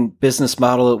interesting business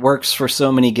model. It works for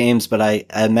so many games, but I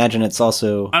imagine it's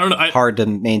also I don't know. hard to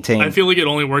maintain. I feel like it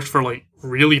only works for like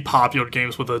really popular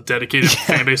games with a dedicated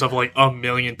fan base of like 1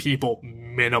 million people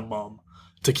minimum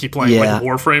to keep playing. Yeah. Like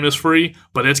Warframe is free,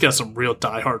 but it's got some real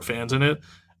diehard fans in it.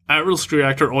 Atlas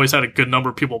Reactor always had a good number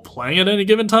of people playing at any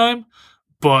given time,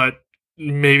 but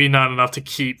maybe not enough to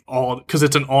keep all, because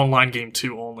it's an online game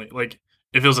too only. Like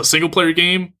if it was a single player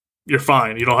game, you're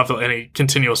fine. You don't have any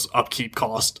continuous upkeep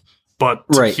cost. But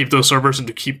to Right. keep those servers and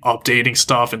to keep updating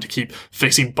stuff and to keep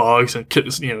fixing bugs and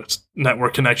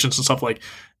network connections and stuff like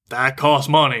that costs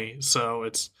money. So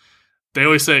they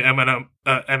always say MMOs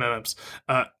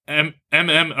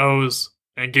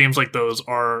and games like those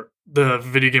are the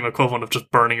video game equivalent of just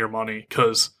burning your money,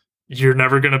 because you're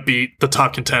never going to beat the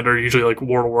top contender, usually like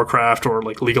World of Warcraft or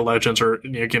like League of Legends or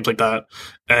games like that.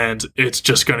 And it's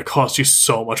just going to cost you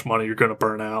so much money, you're going to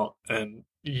burn out. And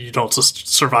you don't just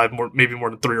survive maybe more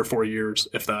than 3 or 4 years,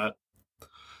 if that.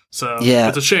 So Yeah.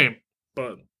 it's a shame,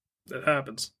 but it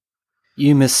happens.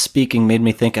 You misspeaking made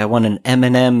me think I want an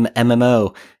M&M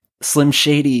MMO. Slim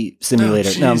Shady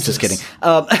Simulator. No, I'm just kidding.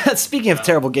 Jesus. Speaking of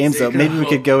terrible games, though, maybe we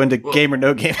could go into game or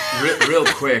no game. Real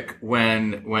quick,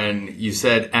 when you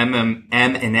said M&M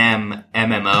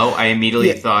MMO, I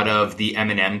immediately thought of the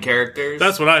M&M characters.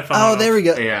 That's what I found. Oh, there we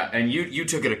go. Yeah, and you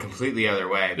took it a completely other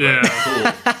way. But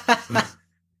Yeah. cool.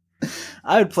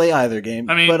 I would play either game.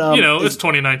 I mean, but, it's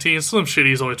 2019. Slim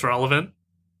Shady is always relevant.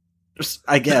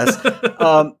 I guess.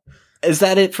 Is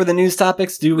that it for the news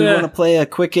topics? Do we Yeah. want to play a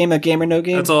quick game of game or no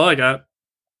game? That's all I got.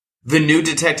 The new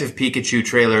Detective Pikachu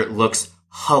trailer looks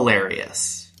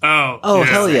hilarious. Oh,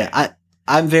 hell yeah.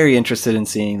 I'm very interested in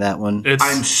seeing that one.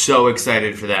 I'm so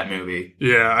excited for that movie.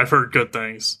 Yeah, I've heard good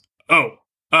things.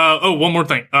 One more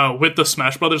thing. With the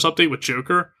Smash Brothers update with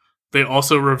Joker, they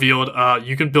also revealed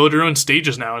you can build your own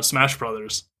stages now in Smash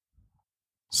Brothers.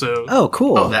 So Oh,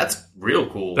 cool. Oh, that's real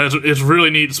cool. it's really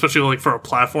neat, especially like for a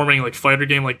platforming like fighter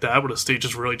game like that, where the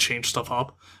stages really change stuff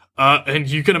up. And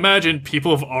you can imagine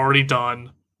people have already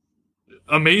done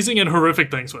amazing and horrific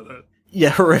things with it. Yeah,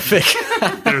 horrific.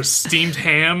 There's steamed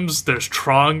hams. There's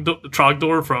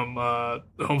Trogdor from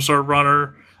Homestar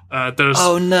Runner. There's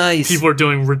Oh, nice. people are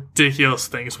doing ridiculous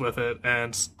things with it,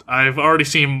 and I've already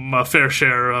seen a fair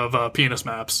share of penis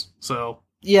maps. So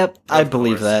Yep, I Of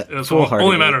believe course. that. it's Full-heartedly.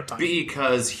 only a matter of time.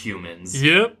 Because humans.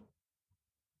 Yep.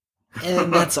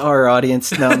 And that's our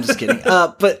audience. No, I'm just kidding.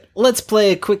 But let's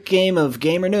play a quick game of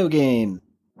game or no game.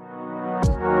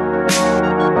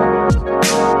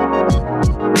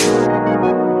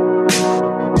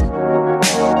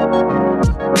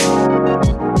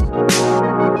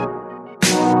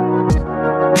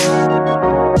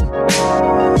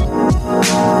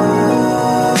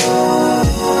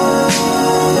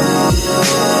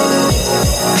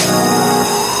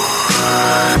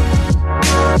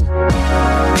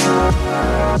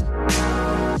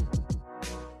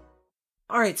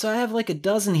 All right, so I have like a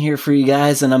dozen here for you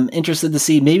guys, and I'm interested to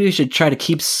see. Maybe we should try to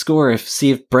keep score,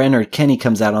 see if Bren or Kenny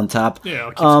comes out on top. Yeah. I'll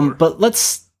keep score. But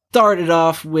let's start it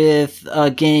off with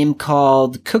a game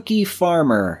called Cookie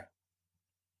Farmer.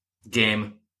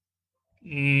 Game.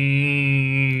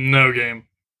 No game.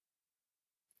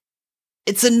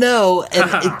 It's a no,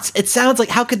 and it sounds like,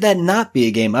 how could that not be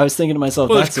a game? I was thinking to myself,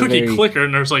 Well, that's there's Cookie a very... Clicker,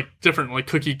 and there's like different like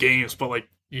cookie games, but like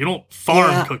you don't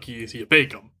farm Yeah. cookies, you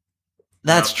bake them.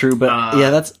 That's No. true, but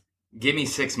yeah, that's... Give me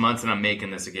 6 months and I'm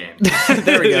making this a game.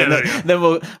 There we go. Yeah, there you go. Then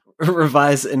we'll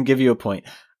revise and give you a point.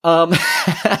 Um,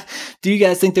 do you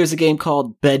guys think there's a game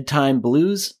called Bedtime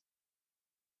Blues?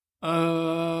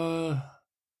 I've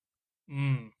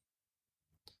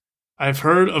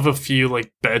heard of a few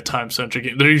like bedtime centric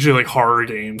games. They're usually like horror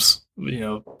games,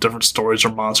 different stories or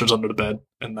monsters under the bed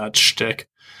and that shtick.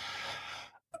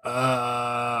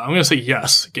 I'm gonna say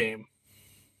yes, game.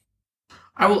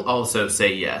 I will also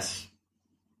say yes.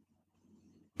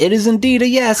 It is indeed a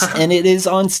yes, and it is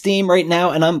on Steam right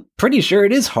now, and I'm pretty sure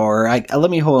it is horror.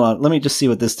 Let me hold on. Let me just see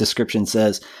what this description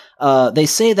says. They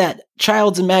say that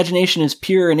child's imagination is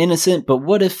pure and innocent, but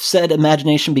what if said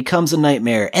imagination becomes a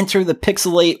nightmare? Enter the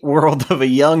pixelate world of a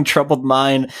young, troubled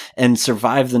mind and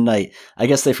survive the night. I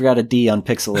guess they forgot a D on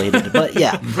pixelated, but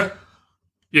yeah.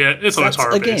 Yeah, it's always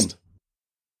horror-based.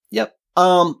 Yep.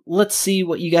 Let's see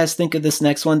what you guys think of this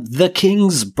next one. The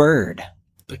King's Bird.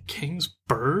 The King's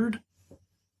Bird?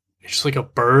 It's just like a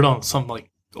bird on some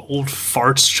like old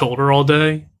fart's shoulder all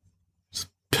day. Just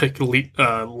pick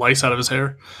lice out of his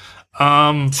hair.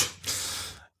 Yeah.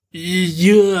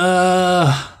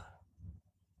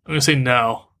 I'm gonna say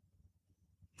no.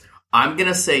 I'm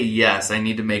gonna say yes. I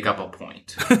need to make up a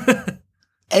point.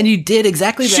 And you did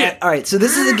exactly that. Shit. All right, so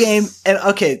this is a game, and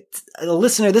okay,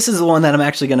 listener, this is the one that I'm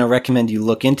actually going to recommend you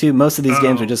look into. Most of these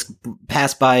games are just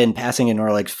pass by and passing and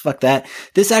are like, fuck that.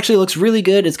 This actually looks really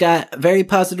good. It's got very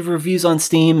positive reviews on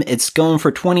Steam. It's going for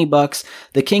 $20.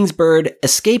 The King's Bird: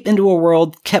 escape into a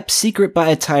world kept secret by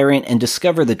a tyrant and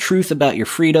discover the truth about your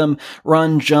freedom.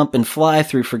 Run, jump, and fly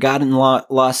through forgotten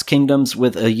lost kingdoms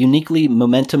with a uniquely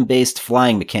momentum-based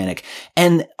flying mechanic.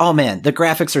 And, oh man, the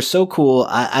graphics are so cool.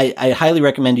 I highly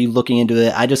recommend you looking into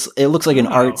it. It looks like an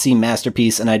artsy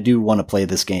masterpiece, and I do want to play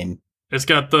this game. It's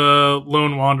got the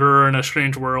Lone Wanderer in a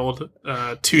Strange World,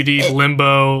 2D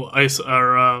Limbo ice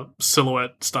or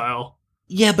silhouette style.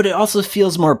 Yeah, but it also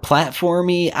feels more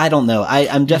platformy. I don't know.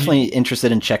 I'm definitely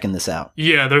interested in checking this out.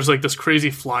 Yeah, there's like this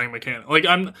crazy flying mechanic. Like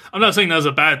I'm not saying that's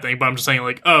a bad thing, but I'm just saying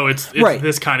like, oh, it's right.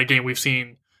 This kind of game we've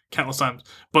seen countless times.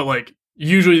 But like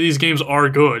usually these games are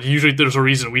good. Usually there's a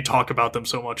reason we talk about them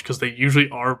so much because they usually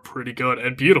are pretty good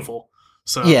and beautiful.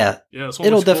 So yeah,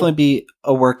 it'll definitely cool. be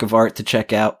a work of art to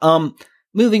check out.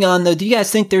 Moving on though, do you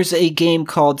guys think there's a game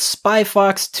called Spy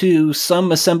Fox 2: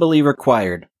 Some Assembly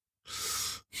Required?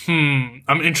 I'm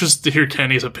interested to hear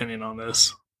Kenny's opinion on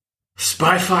this.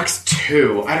 Spy Fox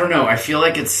 2. I don't know. I feel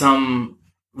like it's some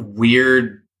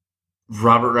weird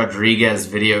Robert Rodriguez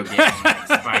video game like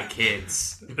Spy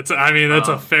Kids. That's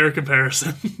a fair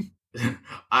comparison.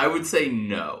 I would say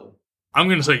no. I'm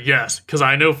going to say yes, because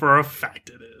I know for a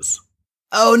fact it is.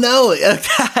 Oh no,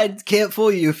 I can't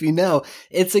fool you if you know.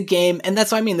 It's a game, and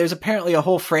that's what I mean. There's apparently a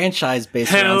whole franchise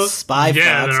based around Spy Fox.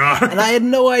 There are. And I had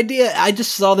no idea. I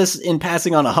just saw this in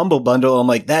passing on a Humble Bundle. I'm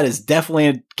like, that is definitely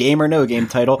a game or no game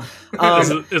title.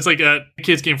 It's like a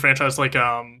kids game franchise like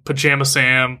Pajama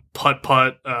Sam, Putt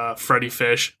Putt, Freddy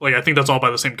Fish. Like I think that's all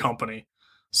by the same company.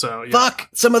 So yeah. Fuck,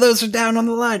 some of those are down on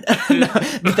the line. No,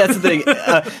 but that's the thing.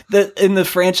 In the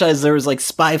franchise, there was like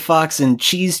Spy Fox and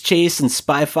Cheese Chase and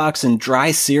Spy Fox and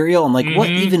Dry Cereal. I'm like, what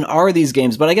even are these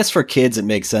games? But I guess for kids it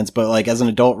makes sense. But like as an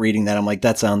adult reading that, I'm like,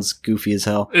 that sounds goofy as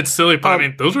hell. It's silly, but I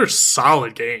mean, those are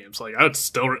solid games. Like I would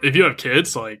still, if you have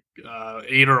kids like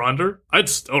 8 or under, I'd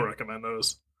still recommend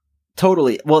those.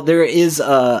 Totally. Well, there is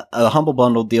a Humble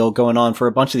Bundle deal going on for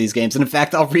a bunch of these games. And in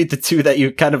fact, I'll read the two that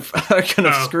you kind of are going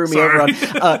to screw me over on.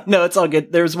 No, it's all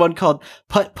good. There's one called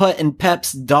Putt Putt and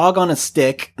Pep's Dog on a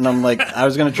Stick. And I'm like, I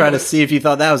was going to try to see if you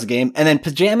thought that was a game. And then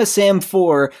Pajama Sam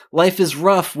 4, Life is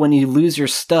Rough When You Lose Your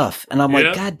Stuff. And I'm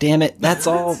like, God damn it. That's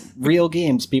all real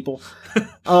games, people.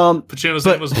 Pajama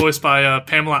Sam was voiced by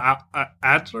Pamela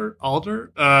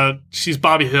Alder. She's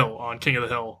Bobby Hill on King of the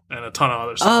Hill and a ton of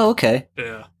other stuff. Oh, okay.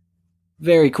 Yeah.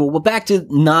 Very cool. Well, back to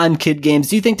non-kid games.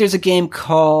 Do you think there's a game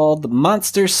called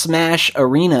Monster Smash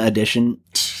Arena Edition?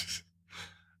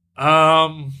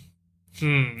 After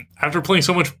playing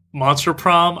so much Monster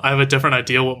Prom, I have a different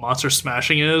idea what Monster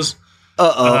Smashing is.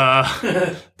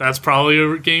 That's probably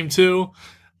a game too.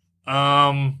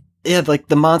 Yeah, like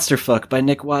the Monster Fuck by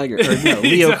Nick Weiger. Or no,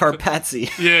 Leo Carpazzi.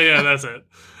 Yeah, that's it.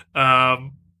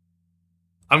 I'm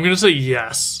gonna say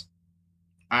yes.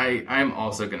 I'm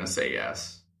also gonna say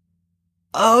yes.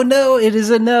 Oh no, it is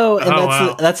a no.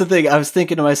 And that's the thing. I was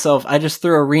thinking to myself, I just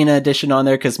threw Arena Edition on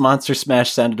there because Monster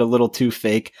Smash sounded a little too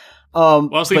fake. Well,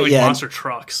 I was thinking Monster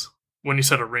Trucks when you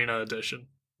said Arena Edition.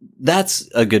 That's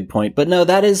a good point. But no,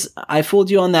 I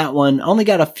fooled you on that one. Only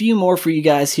got a few more for you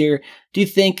guys here. Do you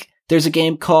think there's a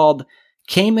game called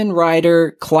Kamen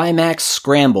Rider Climax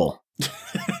Scramble?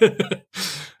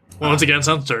 Once again,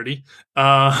 sounds dirty.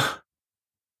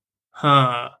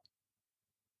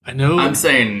 I know. I'm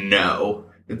saying no.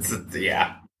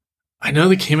 Yeah. I know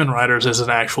the Kamen Riders is an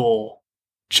actual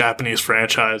Japanese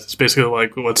franchise. It's basically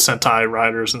like what Sentai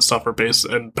Riders and stuff are based,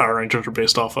 and Power Rangers are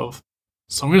based off of.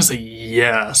 So I'm gonna say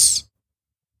yes.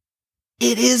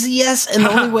 It is yes, and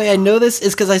the only way I know this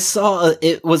is because I saw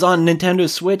it was on Nintendo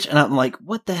Switch, and I'm like,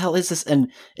 what the hell is this?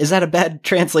 And is that a bad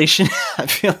translation? I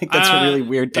feel like that's a really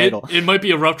weird title. It might be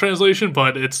a rough translation,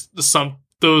 but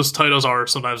those titles are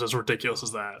sometimes as ridiculous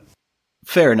as that.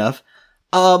 Fair enough.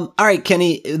 All right,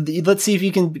 Kenny, let's see if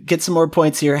you can get some more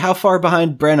points here. How far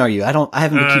behind Bren are you? I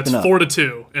haven't been keeping up. It's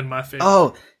 4-2 in my favor.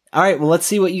 Oh, all right. Well, let's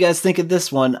see what you guys think of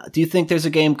this one. Do you think there's a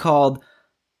game called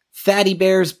Fatty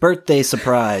Bear's Birthday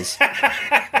Surprise?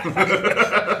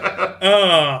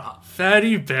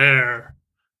 Fatty Bear.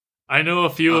 I know a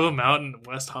few of them out in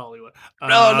West Hollywood. No.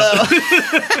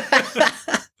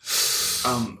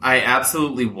 I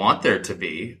absolutely want there to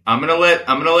be. I'm gonna let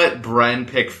Bren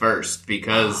pick first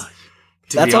because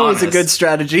that's always a good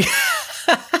strategy.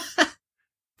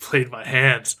 Played my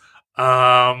hands.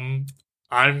 I'm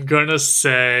gonna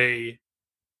say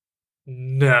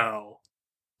no.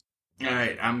 All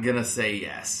right, I'm gonna say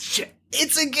yes. Shit,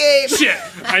 it's a game. Shit,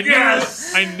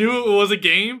 I knew it was a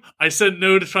game. I said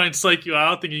no to try and psych you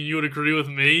out, thinking you would agree with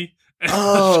me, and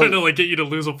trying to get you to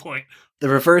lose a point. The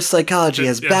reverse psychology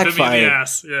has backfired. Bit me in the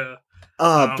ass, yeah.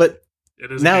 But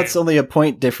now it's only a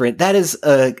point different. That is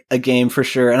a game for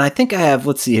sure. And I think I have,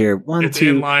 let's see here, it's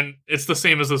in line. It's the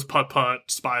same as this Putt Putt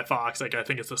Spy Fox. I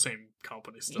think it's the same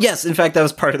company still. Yes, in fact, that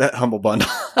was part of that Humble Bundle.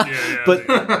 Yeah.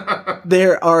 But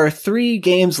there are 3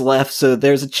 games left, so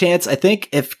there's a chance. I think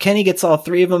if Kenny gets all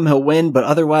 3 of them, he'll win. But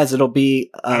otherwise, it'll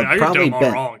be I probably get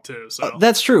them all wrong too. So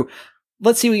that's true.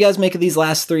 Let's see what you guys make of these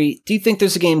last 3. Do you think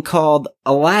there's a game called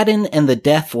Aladdin and the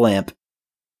Death Lamp?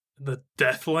 The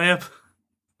Death Lamp?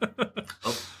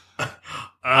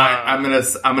 I'm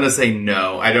gonna say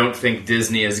no. I don't think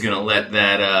Disney is gonna let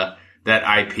that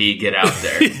IP get out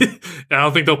there. I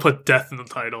don't think they'll put death in the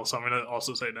title, so I'm gonna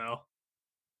also say no.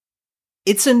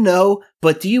 It's a no,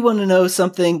 but do you want to know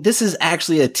something? This is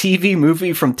actually a TV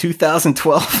movie from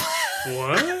 2012.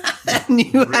 What? And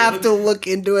you have to look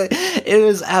into it. It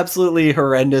is absolutely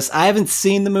horrendous. I haven't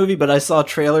seen the movie, but I saw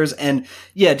trailers, and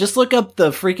yeah, just look up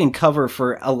the freaking cover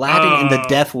for Aladdin and the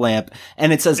Death Lamp,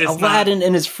 and it says Aladdin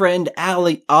and his friend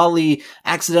Ali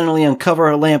accidentally uncover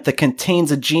a lamp that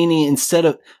contains a genie.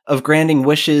 Instead of granting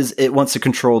wishes, it wants to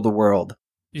control the world.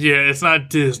 Yeah, it's not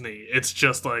Disney. It's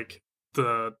just like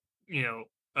the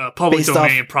public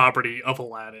domain property of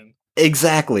Aladdin.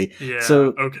 Exactly. Yeah,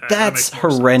 so okay, that's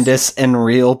horrendous and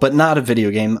real, but not a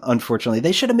video game, unfortunately.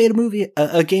 They should have made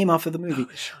a game off of the movie.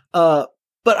 But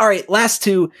all right, last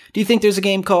 2. Do you think there's a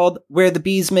game called Where the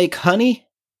Bees Make Honey?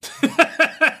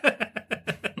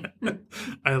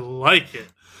 I like it.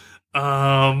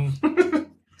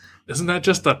 Isn't that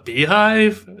just a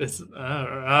beehive? It's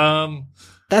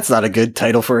That's not a good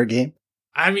title for a game.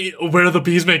 I mean, Where the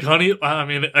Bees Make Honey? I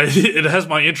mean, it has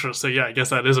my interest, so yeah, I guess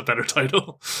that is a better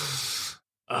title.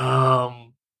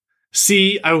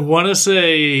 See, I want to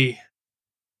say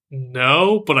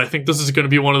no, but I think this is going to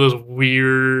be one of those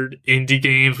weird indie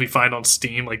games we find on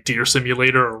Steam, like Deer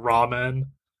Simulator or Ramen.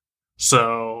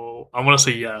 So, I want to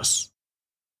say yes.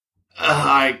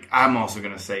 I'm also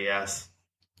going to say yes.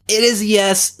 It is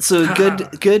yes. So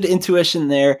good intuition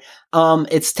there.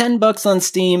 It's $10 on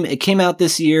Steam. It came out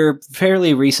this year,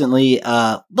 fairly recently.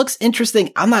 Looks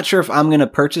interesting. I'm not sure if I'm going to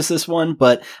purchase this one,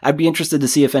 but I'd be interested to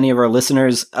see if any of our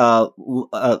listeners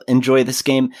enjoy this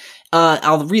game.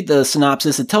 I'll read the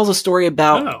synopsis. It tells a story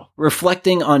about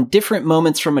reflecting on different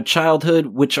moments from a childhood,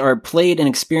 which are played and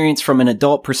experienced from an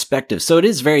adult perspective. So it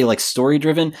is very story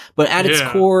driven, but at its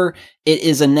core, it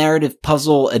is a narrative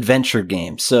puzzle adventure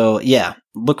game. So yeah,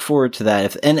 look forward to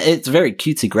that. And it's very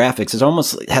cutesy graphics. It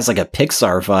almost has a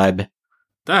Pixar vibe.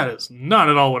 That is not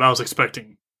at all what I was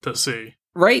expecting to see.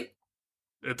 Right?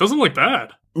 It doesn't look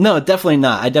bad. No, definitely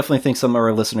not. I definitely think some of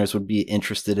our listeners would be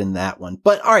interested in that one.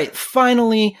 But all right,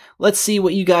 finally, let's see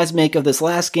what you guys make of this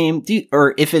last game,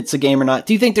 or if it's a game or not.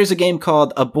 Do you think there's a game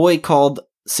called A Boy Called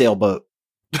Sailboat?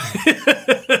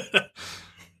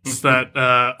 It's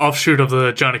that offshoot of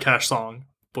the Johnny Cash song,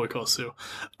 Boy Called Sue.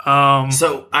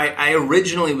 So I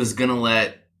originally was going to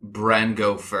let Bren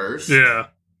go first. Yeah.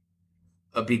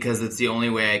 Because it's the only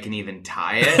way I can even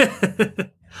tie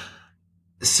it.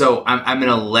 So I'm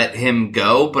going to let him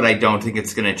go, but I don't think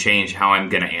it's going to change how I'm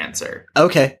going to answer.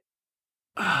 Okay.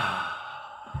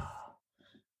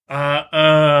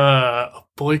 A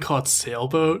Boy Called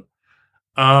Sailboat.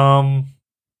 And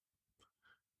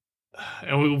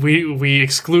we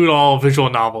exclude all visual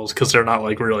novels because they're not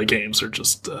really games; they're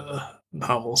just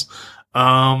novels.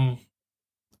 I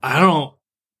don't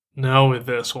know with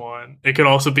this one. It could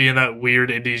also be in that weird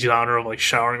indie genre of like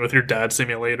showering with your dad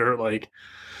simulator. Like,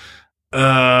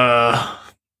 I'm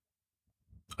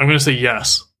gonna say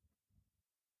yes.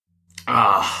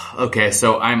 Okay,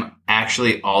 so I'm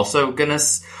actually also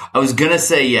I was gonna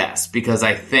say yes, because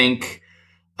I think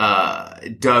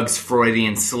Doug's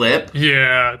Freudian slip.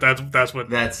 Yeah, that's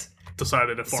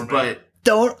decided it for me. But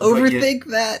don't overthink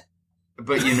that.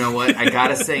 But you know what? I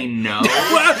gotta say no.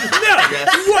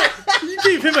 What? You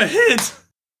gave him a hint.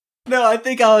 No, I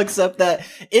think I'll accept that.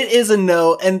 It is a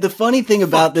no. And the funny thing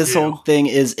about this whole thing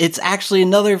is it's actually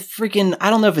another freaking, I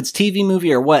don't know if it's TV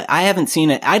movie or what. I haven't seen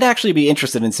it. I'd actually be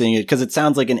interested in seeing it because it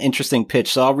sounds like an interesting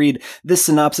pitch. So I'll read this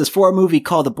synopsis for a movie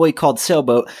called The Boy Called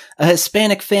Sailboat. A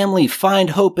Hispanic family find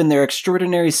hope in their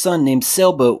extraordinary son named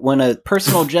Sailboat when a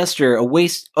personal gesture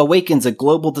awakens a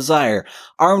global desire.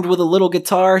 Armed with a little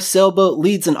guitar, Sailboat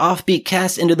leads an offbeat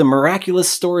cast into the miraculous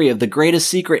story of the greatest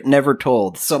secret never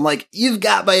told. So I'm like, you've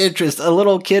got my interest. A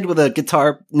little kid with a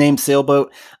guitar named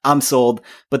Sailboat. I'm sold.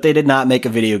 But they did not make a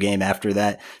video game after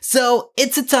that. So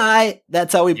it's a tie.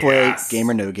 That's how we play. Yes. Game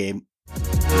or no game.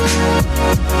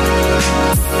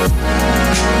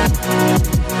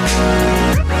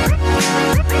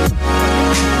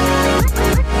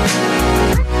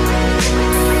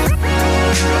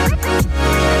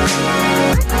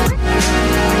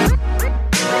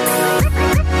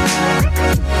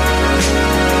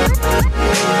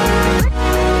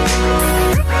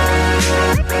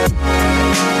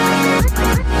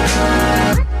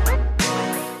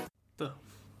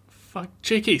 Fuck,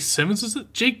 J.K. Simmons is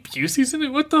it? Jake Busey's in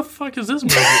it? What the fuck is this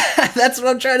movie? That's what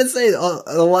I'm trying to say.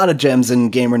 A lot of gems in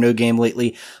Game or No Game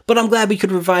lately. But I'm glad we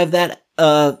could revive that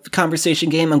conversation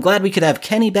game. I'm glad we could have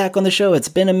Kenny back on the show. It's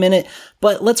been a minute.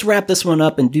 But let's wrap this one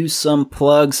up and do some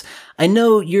plugs. I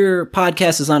know your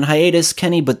podcast is on hiatus,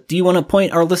 Kenny, but do you want to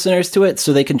point our listeners to it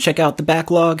so they can check out the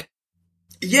backlog?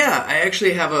 Yeah, I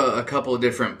actually have a couple of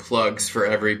different plugs for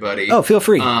everybody. Oh, feel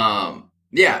free.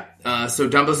 So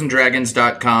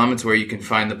dumbbellsanddragons.com, it's where you can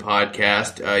find the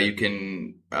podcast.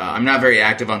 I'm not very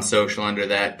active on social under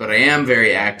that, but I am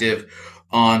very active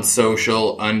on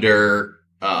social under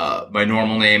my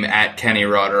normal name at Kenny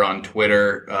Rodder on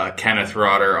Twitter, Kenneth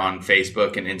Rodder on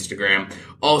Facebook and Instagram.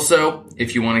 Also,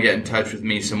 if you want to get in touch with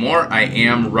me some more, I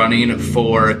am running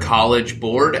for college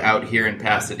board out here in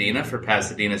Pasadena for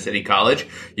Pasadena City College.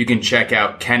 You can check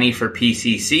out Kenny for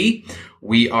PCC.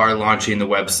 We are launching the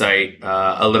website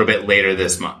a little bit later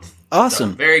this month.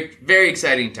 Awesome. So very, very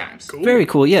exciting times. Cool. Very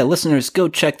cool. Yeah, listeners, go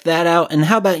check that out. And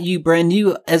how about you, Bren?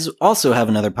 You also have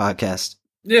another podcast.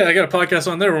 Yeah, I got a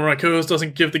podcast on there where my co-host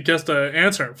doesn't give the guest an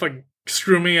answer and fucking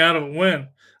screw me out of a win.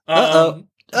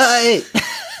 Hey.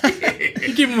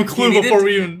 You gave him a clue before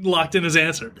we even locked in his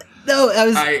answer. No, I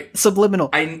was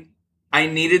subliminal. I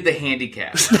needed the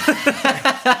handicap.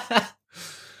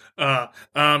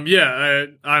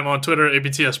 I'm on Twitter,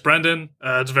 ABTS Brendan.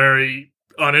 It's very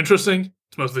uninteresting.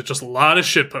 It's mostly just a lot of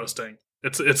shit posting.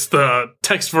 It's the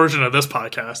text version of this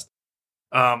podcast.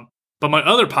 But my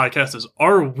other podcast is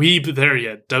Are Weeb There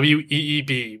Yet?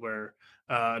 WEEB, where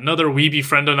another weeby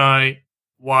friend and I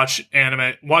watch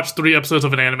 3 episodes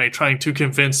of an anime trying to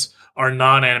convince our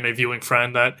non-anime viewing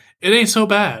friend that it ain't so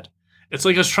bad. It's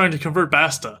like us trying to convert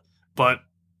Basta, but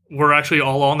we're actually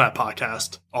all on that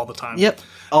podcast all the time. Yep,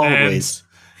 always.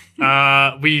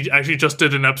 And, we actually just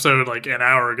did an episode like an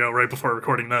hour ago, right before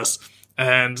recording this.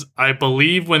 And I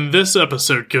believe when this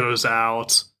episode goes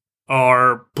out,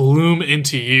 our Bloom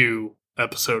Into You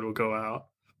episode will go out.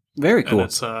 Very cool. And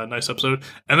it's a nice episode.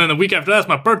 And then the week after that's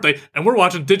my birthday, and we're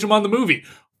watching Digimon the movie.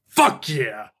 Fuck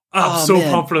yeah! I'm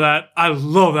pumped for that. I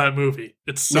love that movie.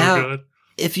 It's so good.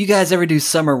 If you guys ever do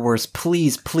Summer Wars,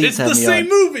 please have me on. It's the same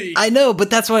movie! I know, but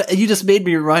that's what you just made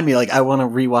me remind me. Like, I want to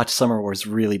rewatch Summer Wars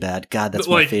really bad. God, that's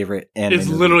my favorite anime It's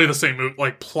movie. literally the same movie.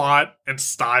 Like, plot and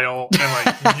style and,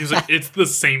 like, music. It's the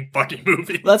same fucking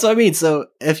movie. That's what I mean. So,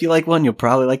 if you like one, you'll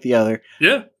probably like the other.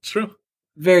 Yeah, it's true.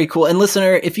 Very cool. And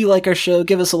listener, if you like our show,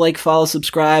 give us a like, follow,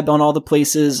 subscribe on all the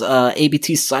places,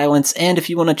 ABT Silence. And if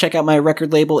you want to check out my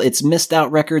record label, it's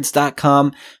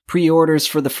missedoutrecords.com. Pre-orders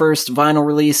for the first vinyl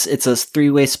release. It's a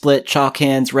 3-way split, Chalk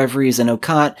Hands, Reveries, and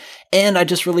Okant. And I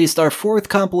just released our 4th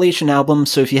compilation album,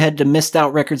 so if you head to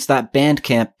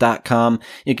missedoutrecords.bandcamp.com,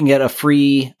 you can get a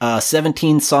free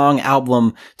 17-song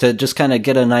album to just kind of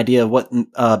get an idea of what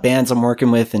bands I'm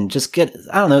working with and just get,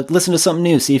 I don't know, listen to something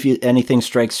new, see if anything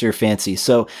strikes your fancy.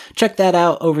 So check that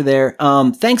out over there.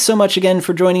 Thanks so much again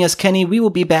for joining us, Kenny. We will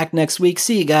be back next week.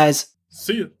 See you guys.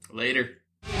 See you. Later.